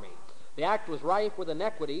Union Army. The act was rife with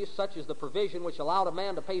inequities, such as the provision which allowed a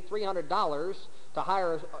man to pay $300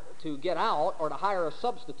 to get out or to hire a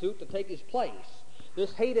substitute to take his place.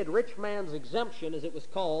 This hated rich man's exemption, as it was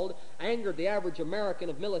called, angered the average American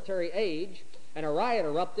of military age, and a riot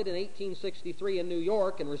erupted in 1863 in New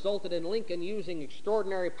York and resulted in Lincoln using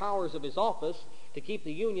extraordinary powers of his office to keep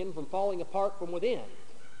the Union from falling apart from within.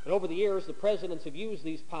 And over the years, the presidents have used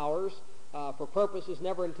these powers for purposes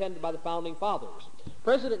never intended by the Founding Fathers.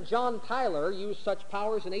 President John Tyler used such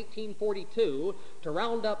powers in 1842 to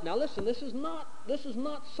round up. Now listen, this is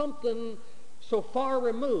not something so far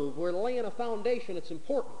removed. We're laying a foundation. It's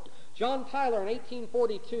important. John Tyler in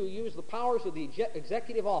 1842 used the powers of the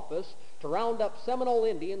executive office to round up Seminole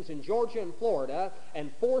Indians in Georgia and Florida and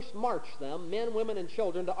force march them, men, women, and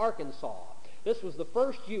children, to Arkansas. This was the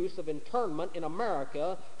first use of internment in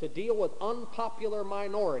America to deal with unpopular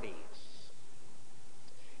minorities.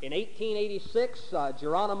 In 1886,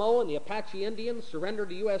 Geronimo and the Apache Indians surrendered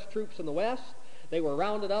to U.S. troops in the West. They were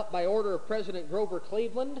rounded up by order of President Grover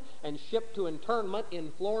Cleveland and shipped to internment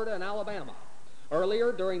in Florida and Alabama.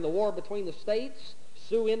 Earlier, during the war between the states,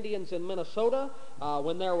 Sioux Indians in Minnesota,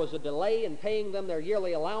 when there was a delay in paying them their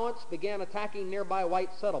yearly allowance, began attacking nearby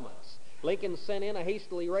white settlements. Lincoln sent in a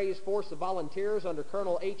hastily raised force of volunteers under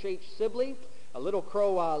Colonel H.H. Sibley, a Little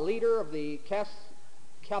Crow leader of the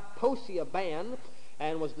Kaposia Band,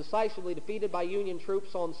 and was decisively defeated by Union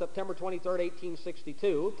troops on September 23,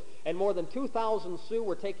 1862, and more than 2,000 Sioux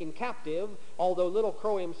were taken captive, although Little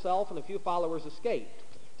Crow himself and a few followers escaped.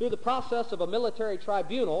 Through the process of a military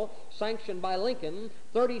tribunal sanctioned by Lincoln,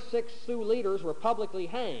 36 Sioux leaders were publicly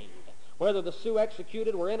hanged. Whether the Sioux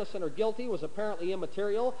executed were innocent or guilty was apparently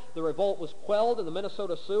immaterial. The revolt was quelled, and the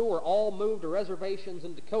Minnesota Sioux were all moved to reservations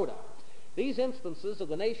in Dakota. These instances of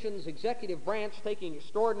the nation's executive branch taking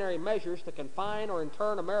extraordinary measures to confine or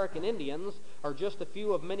intern American Indians are just a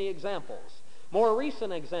few of many examples. More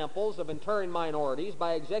recent examples of interring minorities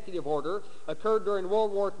by executive order occurred during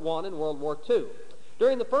World War I and World War II.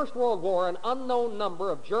 During the First World War, an unknown number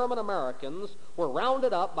of German Americans were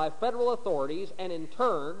rounded up by federal authorities and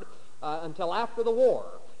interned until after the war.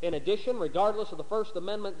 In addition, regardless of the First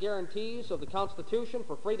Amendment guarantees of the Constitution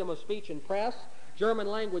for freedom of speech and press,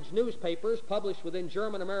 German-language newspapers published within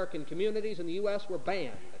German-American communities in the U.S. were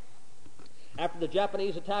banned. After the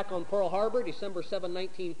Japanese attack on Pearl Harbor, December 7,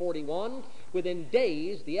 1941, within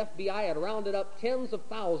days, the FBI had rounded up tens of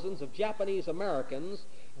thousands of Japanese Americans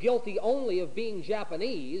guilty only of being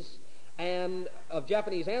Japanese and of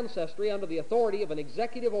Japanese ancestry under the authority of an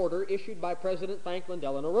executive order issued by President Franklin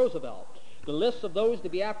Delano Roosevelt. The lists of those to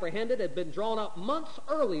be apprehended had been drawn up months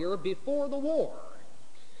earlier before the war.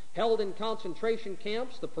 Held in concentration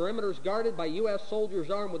camps, the perimeters guarded by U.S. soldiers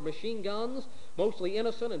armed with machine guns, mostly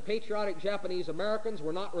innocent and patriotic Japanese Americans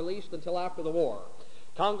were not released until after the war.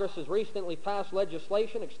 Congress has recently passed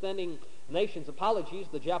legislation extending the nation's apologies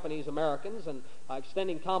to the Japanese Americans and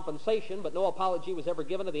extending compensation, but no apology was ever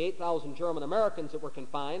given to the 8,000 German Americans that were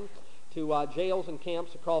confined to jails and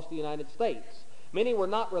camps across the United States. Many were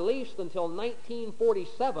not released until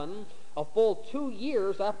 1947, a full 2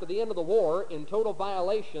 years after the end of the war, in total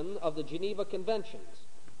violation of the Geneva Conventions.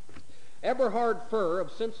 Eberhard Furr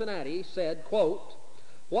of Cincinnati said, quote,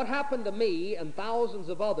 "What happened to me and thousands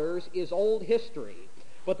of others is old history,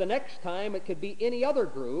 but the next time it could be any other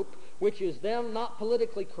group which is then not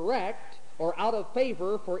politically correct or out of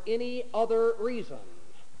favor for any other reason."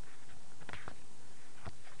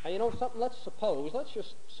 Now, you know something? Let's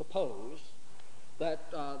just suppose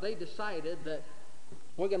that they decided that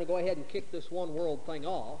we're going to go ahead and kick this one world thing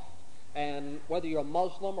off, and whether you're a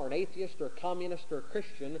Muslim or an atheist or a communist or a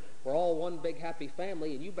Christian, we're all one big happy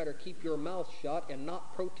family, and you better keep your mouth shut and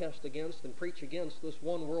not protest against and preach against this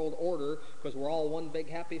one world order, because we're all one big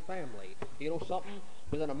happy family. You know something?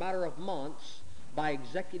 Within a matter of months, by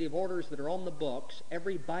executive orders that are on the books,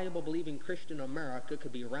 every Bible-believing Christian in America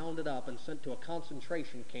could be rounded up and sent to a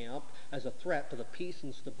concentration camp as a threat to the peace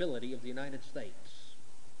and stability of the United States.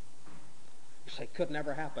 You say, could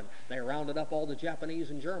never happen. They rounded up all the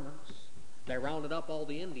Japanese and Germans. They rounded up all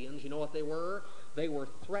the Indians. You know what they were? They were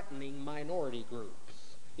threatening minority groups.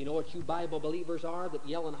 You know what you Bible believers are that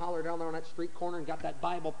yell and holler down there on that street corner and got that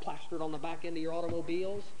Bible plastered on the back end of your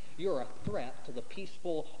automobiles? You're a threat to the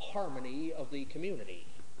peaceful harmony of the community.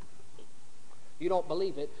 You don't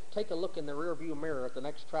believe it? Take a look in the rearview mirror at the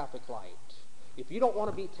next traffic light. If you don't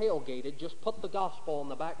want to be tailgated, just put the gospel on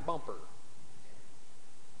the back bumper.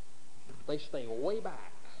 They stay way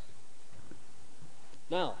back.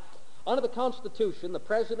 Now, under the Constitution, the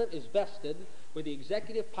President is vested with the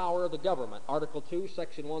executive power of the government. Article 2,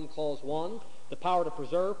 Section 1, Clause 1, the power to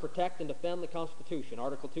preserve, protect, and defend the Constitution.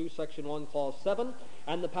 Article 2, Section 1, Clause 7,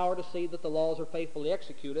 and the power to see that the laws are faithfully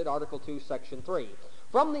executed. Article 2, Section 3.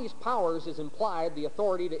 From these powers is implied the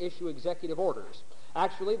authority to issue executive orders.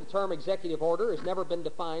 Actually, the term executive order has never been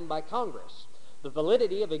defined by Congress. The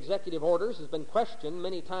validity of executive orders has been questioned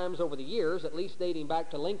many times over the years, at least dating back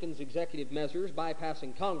to Lincoln's executive measures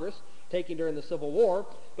bypassing Congress, taken during the Civil War,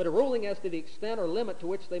 but a ruling as to the extent or limit to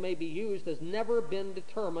which they may be used has never been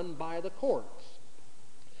determined by the courts.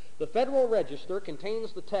 The Federal Register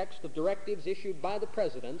contains the text of directives issued by the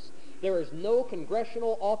presidents. There is no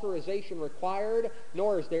congressional authorization required,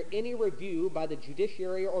 nor is there any review by the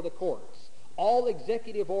judiciary or the courts. All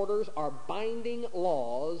executive orders are binding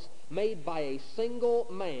laws made by a single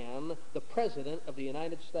man, the President of the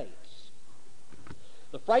United States.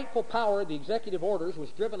 The frightful power of the executive orders was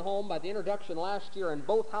driven home by the introduction last year in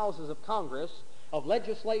both houses of Congress of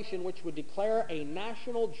legislation which would declare a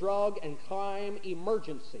national drug and crime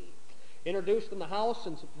emergency. Introduced in the House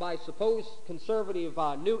by supposed conservative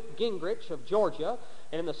Newt Gingrich of Georgia,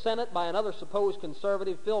 and in the Senate by another supposed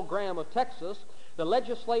conservative, Phil Gramm of Texas, the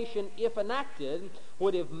legislation, if enacted,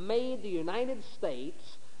 would have made the United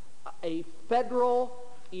States a federal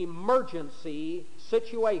emergency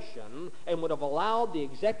situation and would have allowed the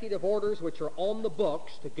executive orders which are on the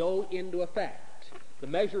books to go into effect. The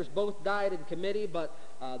measures both died in committee, but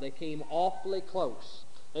they came awfully close.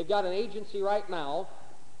 They've got an agency right now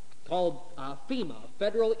called FEMA,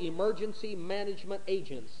 Federal Emergency Management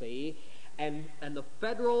Agency, and the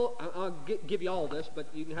federal, I'll give you all this, but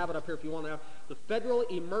you can have it up here if you want to. The Federal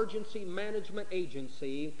Emergency Management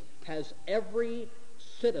Agency has every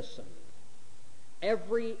citizen,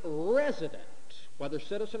 every resident, whether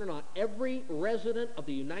citizen or not, every resident of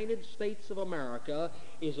the United States of America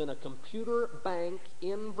is in a computer bank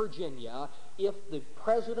in Virginia. If the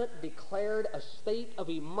president declared a state of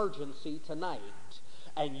emergency tonight,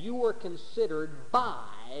 and you were considered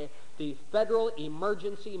by the Federal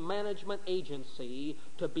Emergency Management Agency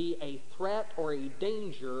to be a threat or a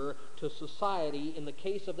danger to society in the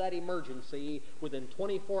case of that emergency, within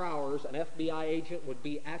 24 hours an FBI agent would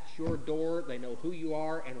be at your door. They know who you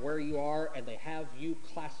are and where you are, and they have you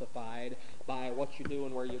classified by what you do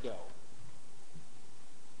and where you go.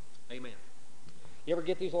 Amen. You ever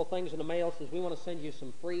get these little things in the mail? Says, we want to send you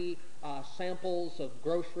some free samples of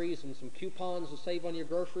groceries and some coupons to save on your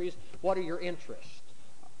groceries. What are your interests?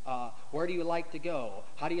 Where do you like to go?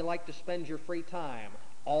 How do you like to spend your free time?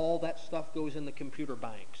 All that stuff goes in the computer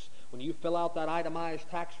banks. When you fill out that itemized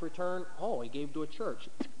tax return, he gave to a church,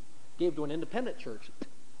 gave to an independent church,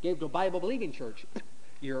 gave to a Bible-believing church.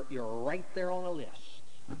 You're right there on a list.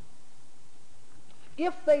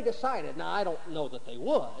 If they decided, now I don't know that they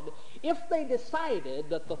would, if they decided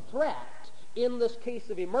that the threat in this case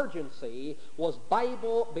of emergency was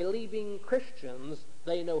Bible-believing Christians,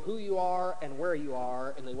 they know who you are and where you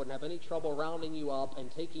are, and they wouldn't have any trouble rounding you up and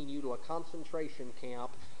taking you to a concentration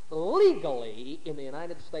camp legally in the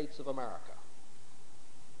United States of America.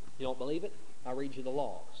 You don't believe it? I'll read you the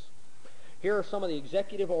laws. Here are some of the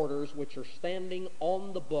executive orders which are standing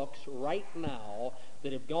on the books right now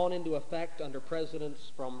that have gone into effect under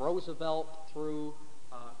presidents from Roosevelt through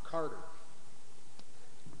Carter.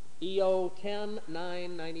 EO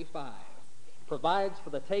 10-995 provides for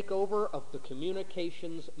the takeover of the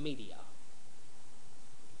communications media.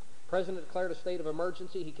 President declared a state of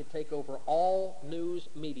emergency. He could take over all news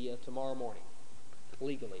media tomorrow morning,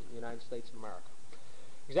 legally, in the United States of America.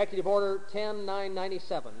 Executive Order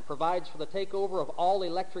 10-997 provides for the takeover of all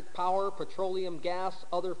electric power, petroleum, gas,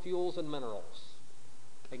 other fuels, and minerals.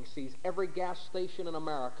 They can seize every gas station in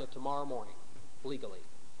America tomorrow morning, legally.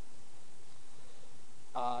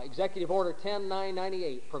 Executive Order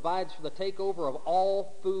 10-998 provides for the takeover of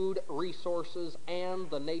all food resources and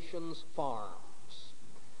the nation's farms.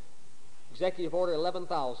 Executive Order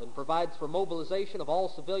 11,000 provides for mobilization of all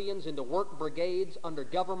civilians into work brigades under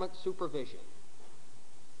government supervision.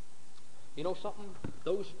 You know something?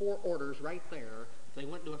 Those 4 orders right there, if they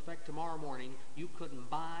went into effect tomorrow morning, you couldn't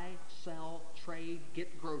buy, sell, trade,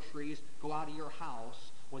 get groceries, go out of your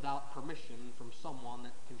house without permission from someone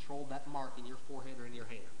that controlled that mark in your forehead or in your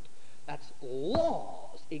hand. That's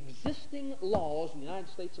laws, existing laws in the United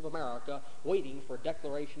States of America waiting for a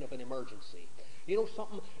declaration of an emergency. You know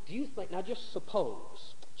something? Do you think, now just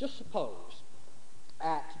suppose,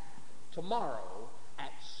 at tomorrow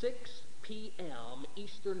at 6 p.m.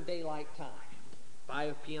 Eastern Daylight Time,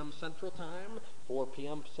 5 p.m. Central Time, 4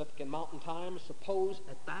 p.m. Pacific and Mountain Time, suppose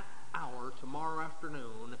at that hour tomorrow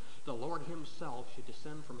afternoon the Lord himself should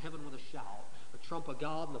descend from heaven with a shout, the trump of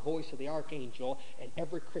God and the voice of the archangel, and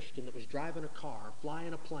every Christian that was driving a car,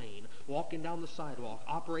 flying a plane, walking down the sidewalk,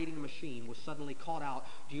 operating a machine was suddenly caught out.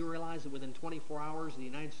 Do you realize that within 24 hours the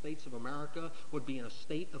United States of America would be in a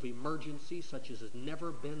state of emergency such as has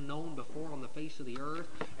never been known before on the face of the earth,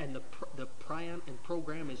 and the plan and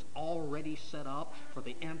program is already set up for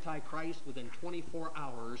the Antichrist within 24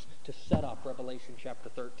 hours to set up Revelation chapter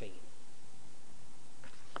 13.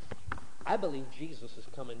 I believe Jesus is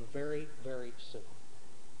coming very, very soon.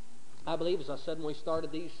 I believe, as I said when we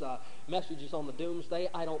started these messages on the doomsday,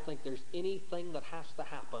 I don't think there's anything that has to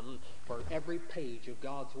happen for every page of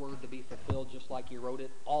God's Word to be fulfilled just like He wrote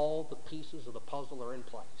it. All the pieces of the puzzle are in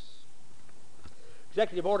place.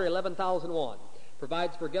 Executive Order 11,001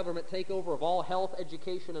 provides for government takeover of all health,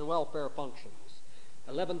 education, and welfare functions.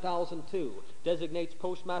 11,002 designates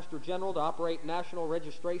Postmaster General to operate national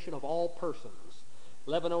registration of all persons.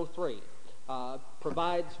 1103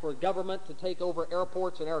 provides for government to take over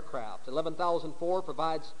airports and aircraft. 11,004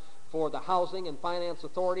 provides for the Housing and Finance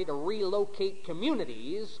Authority to relocate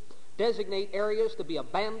communities, designate areas to be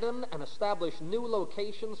abandoned, and establish new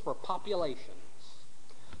locations for populations.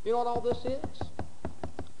 You know what all this is?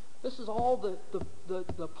 This is all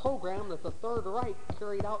the program that the Third Reich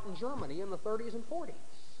carried out in Germany in the 30s and 40s.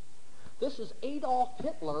 This is Adolf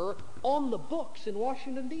Hitler on the books in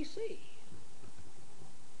Washington, D.C.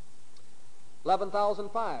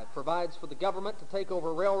 11,005 provides for the government to take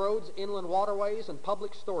over railroads, inland waterways, and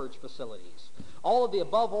public storage facilities. All of the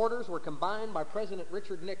above orders were combined by President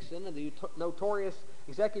Richard Nixon in the notorious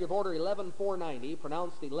Executive Order 11490,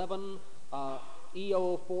 pronounced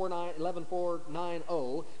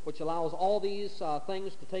 11490, which allows all these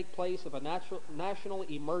things to take place if a national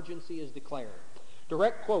emergency is declared.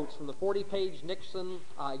 Direct quotes from the 40-page Nixon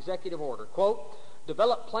executive order. Quote,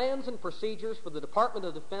 develop plans and procedures for the Department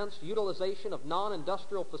of Defense utilization of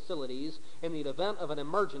non-industrial facilities in the event of an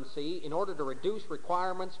emergency in order to reduce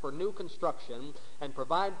requirements for new construction and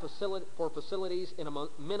provide for facilities in a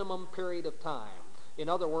minimum period of time. In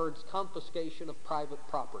other words, confiscation of private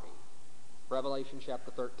property. Revelation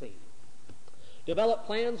chapter 13. Develop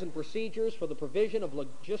plans and procedures for the provision of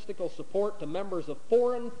logistical support to members of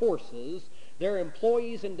foreign forces, their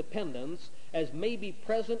employees and dependents, as may be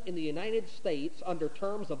present in the United States under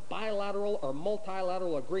terms of bilateral or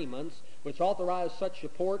multilateral agreements which authorize such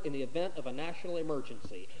support in the event of a national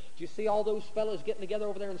emergency. Do you see all those fellows getting together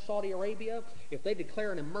over there in Saudi Arabia? If they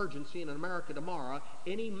declare an emergency in America tomorrow,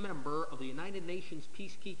 any member of the United Nations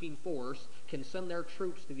peacekeeping force can send their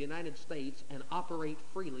troops to the United States and operate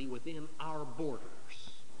freely within our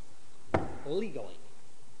borders, legally.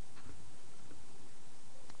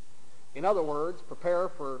 In other words, prepare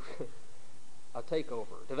for a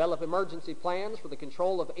takeover. Develop emergency plans for the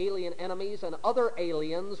control of alien enemies and other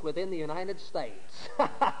aliens within the United States.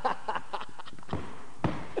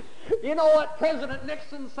 You know what President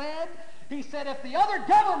Nixon said? He said, if the other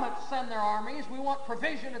governments send their armies, we want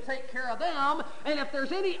provision to take care of them. And if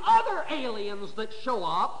there's any other aliens that show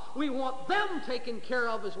up, we want them taken care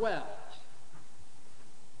of as well.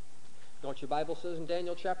 You know what your Bible says in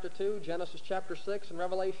Daniel chapter 2, Genesis chapter 6, and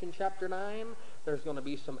Revelation chapter 9? There's going to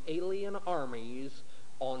be some alien armies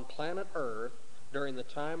on planet Earth during the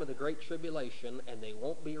time of the Great Tribulation, and they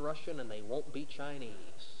won't be Russian and they won't be Chinese.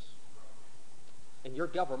 And your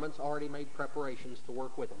government's already made preparations to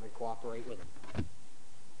work with them and cooperate with them.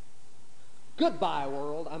 Goodbye,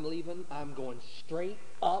 world. I'm leaving. I'm going straight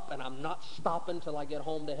up, and I'm not stopping till I get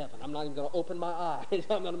home to heaven. I'm not even going to open my eyes. I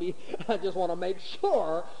just want to make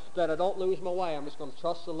sure that I don't lose my way. I'm just going to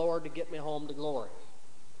trust the Lord to get me home to glory.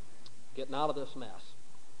 Getting out of this mess.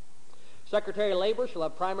 Secretary of Labor shall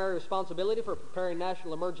have primary responsibility for preparing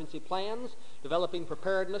national emergency plans, developing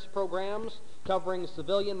preparedness programs covering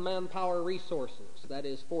civilian manpower resources, that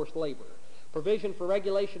is, forced labor, provision for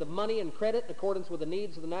regulation of money and credit in accordance with the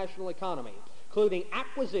needs of the national economy, including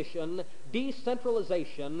acquisition,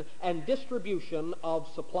 decentralization, and distribution of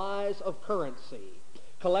supplies of currency,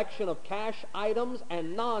 collection of cash items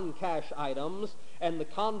and non-cash items, and the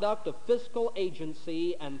conduct of fiscal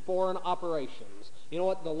agency and foreign operations. You know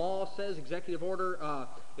what the law says? Executive Order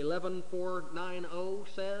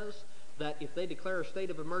 11490 says that if they declare a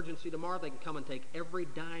state of emergency tomorrow, they can come and take every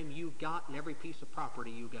dime you got and every piece of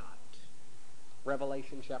property you got.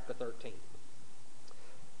 Revelation chapter 13.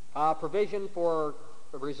 Provision for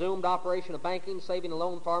the resumed operation of banking, saving and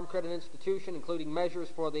loan, farm credit institution, including measures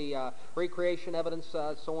for the recreation evidence,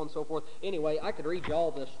 so on and so forth. Anyway, I could read you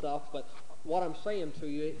all this stuff, but what I'm saying to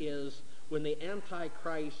you is when the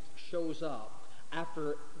Antichrist shows up,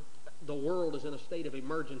 after the world is in a state of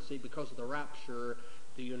emergency because of the rapture,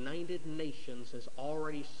 the United Nations has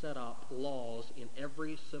already set up laws in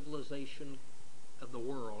every civilization of the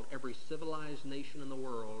world, every civilized nation in the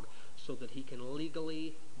world, so that he can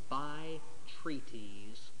legally, by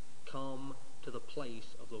treaties, come to the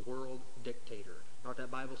place of the world dictator. You know what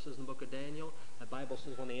that Bible says in the book of Daniel? That Bible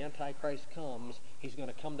says when the Antichrist comes, he's going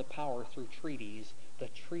to come to power through treaties. The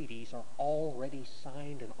treaties are already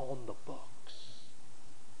signed and on the books.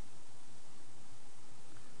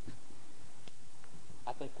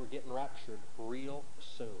 I think we're getting raptured real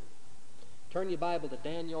soon. Turn your Bible to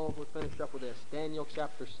Daniel. We'll finish up with this. Daniel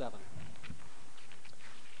chapter 7.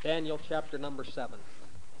 Daniel chapter number 7.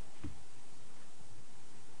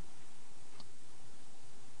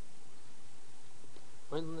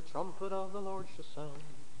 When the trumpet of the Lord shall sound,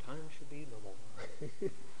 time should be no more.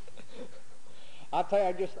 I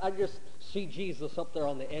tell you, I just see Jesus up there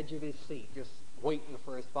on the edge of his seat, just waiting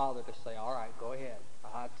for his Father to say, all right, go ahead.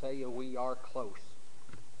 I tell you, we are close.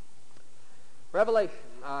 Revelation,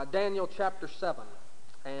 Daniel chapter 7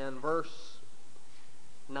 and verse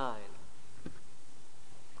 9.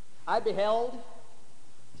 I beheld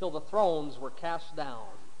till the thrones were cast down,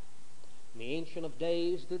 and the Ancient of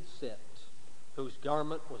Days did sit, whose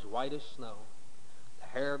garment was white as snow, the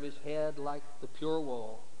hair of his head like the pure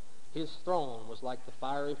wool. His throne was like the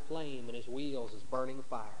fiery flame, and his wheels as burning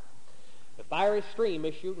fire. A fiery stream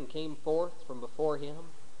issued and came forth from before him.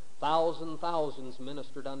 Thousands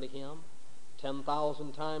ministered unto him.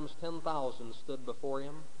 10,000 times 10,000 stood before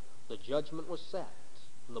him. The judgment was set,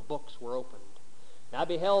 and the books were opened. And I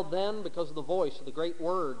beheld then, because of the voice of the great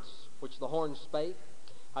words which the horn spake,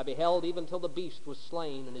 I beheld even till the beast was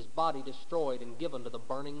slain, and his body destroyed and given to the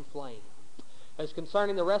burning flame. As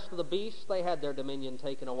concerning the rest of the beasts, they had their dominion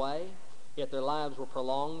taken away, yet their lives were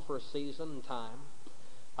prolonged for a season and time.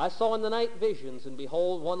 I saw in the night visions, and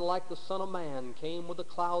behold, one like the Son of Man came with the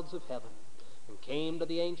clouds of heaven, and came to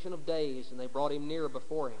the Ancient of Days, and they brought him near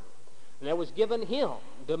before him. And there was given him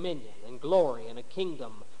dominion and glory and a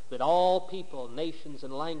kingdom, that all people, nations,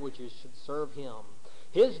 and languages should serve him.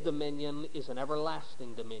 His dominion is an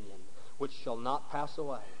everlasting dominion, which shall not pass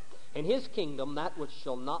away, and his kingdom that which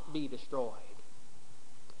shall not be destroyed.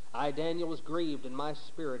 I, Daniel, was grieved in my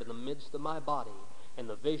spirit in the midst of my body, and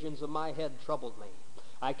the visions of my head troubled me.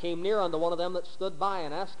 I came near unto one of them that stood by,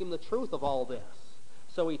 and asked him the truth of all this.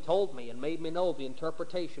 So he told me, and made me know the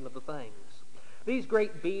interpretation of the things. These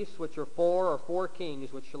great beasts, which are four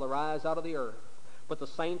kings, which shall arise out of the earth. But the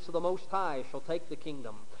saints of the Most High shall take the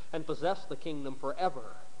kingdom, and possess the kingdom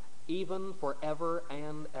forever, even forever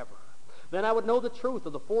and ever. Then I would know the truth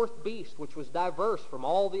of the fourth beast, which was diverse from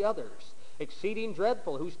all the others, exceeding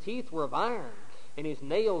dreadful, whose teeth were of iron, and his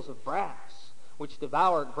nails of brass, which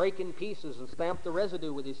devoured, brake in pieces, and stamped the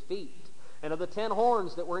residue with his feet. And of the 10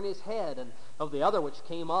 horns that were in his head, and of the other which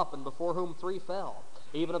came up, and before whom 3 fell,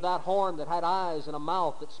 even of that horn that had eyes and a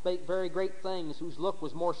mouth, that spake very great things, whose look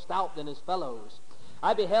was more stout than his fellows.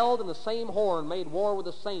 I beheld, and the same horn made war with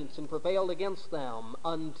the saints, and prevailed against them,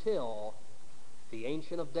 until the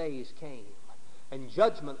Ancient of Days came, and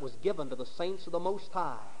judgment was given to the saints of the Most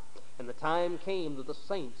High, and the time came that the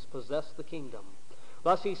saints possessed the kingdom.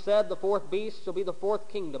 Thus he said, the fourth beast shall be the fourth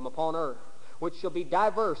kingdom upon earth, which shall be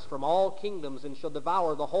diverse from all kingdoms, and shall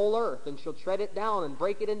devour the whole earth, and shall tread it down, and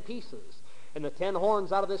break it in pieces. And the 10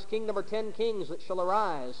 horns out of this kingdom are 10 kings that shall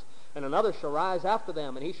arise, and another shall rise after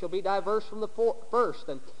them, and he shall be diverse from the first,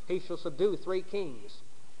 and he shall subdue 3 kings.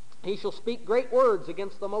 He shall speak great words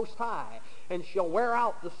against the Most High, and shall wear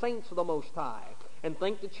out the saints of the Most High, and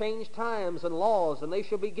think to change times and laws, and they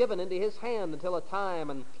shall be given into his hand until a time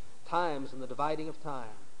and times and the dividing of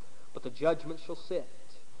time. But the judgment shall sit,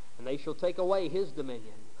 and they shall take away his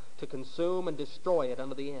dominion, to consume and destroy it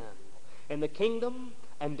unto the end. And the kingdom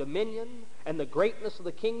and dominion and the greatness of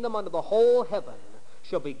the kingdom unto the whole heaven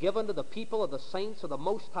shall be given to the people of the saints of the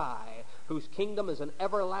Most High, whose kingdom is an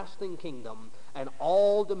everlasting kingdom, and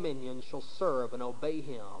all dominions shall serve and obey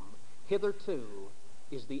him. Hitherto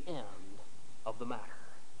is the end of the matter.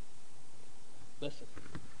 Listen,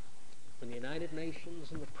 when the United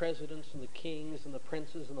Nations and the presidents and the kings and the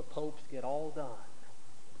princes and the popes get all done,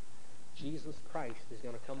 Jesus Christ is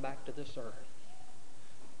going to come back to this earth,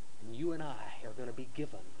 and you and I are going to be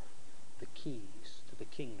given the keys to the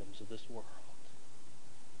kingdoms of this world.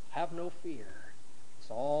 Have no fear.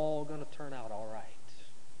 It's all going to turn out all right.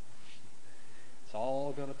 It's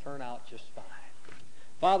all going to turn out just fine.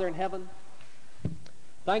 Father in heaven,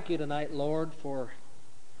 thank you tonight, Lord, for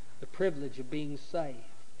the privilege of being saved,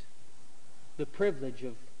 the privilege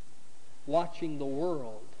of watching the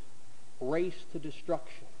world race to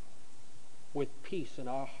destruction with peace in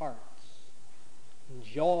our hearts and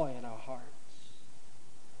joy in our hearts.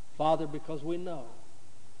 Father, because we know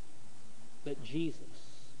that Jesus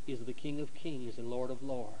is the King of kings and Lord of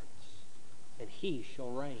lords, and he shall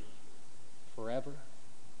reign forever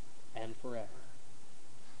and forever.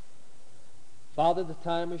 Father, the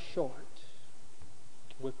time is short.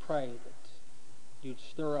 We pray that you'd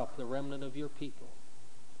stir up the remnant of your people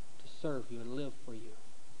to serve you and live for you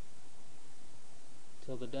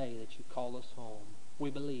till the day that you call us home. We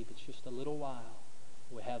believe it's just a little while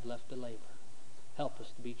we have left to labor. Help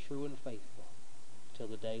us to be true and faithful till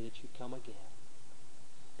the day that you come again.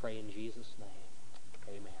 Pray in Jesus' name.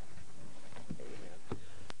 Amen.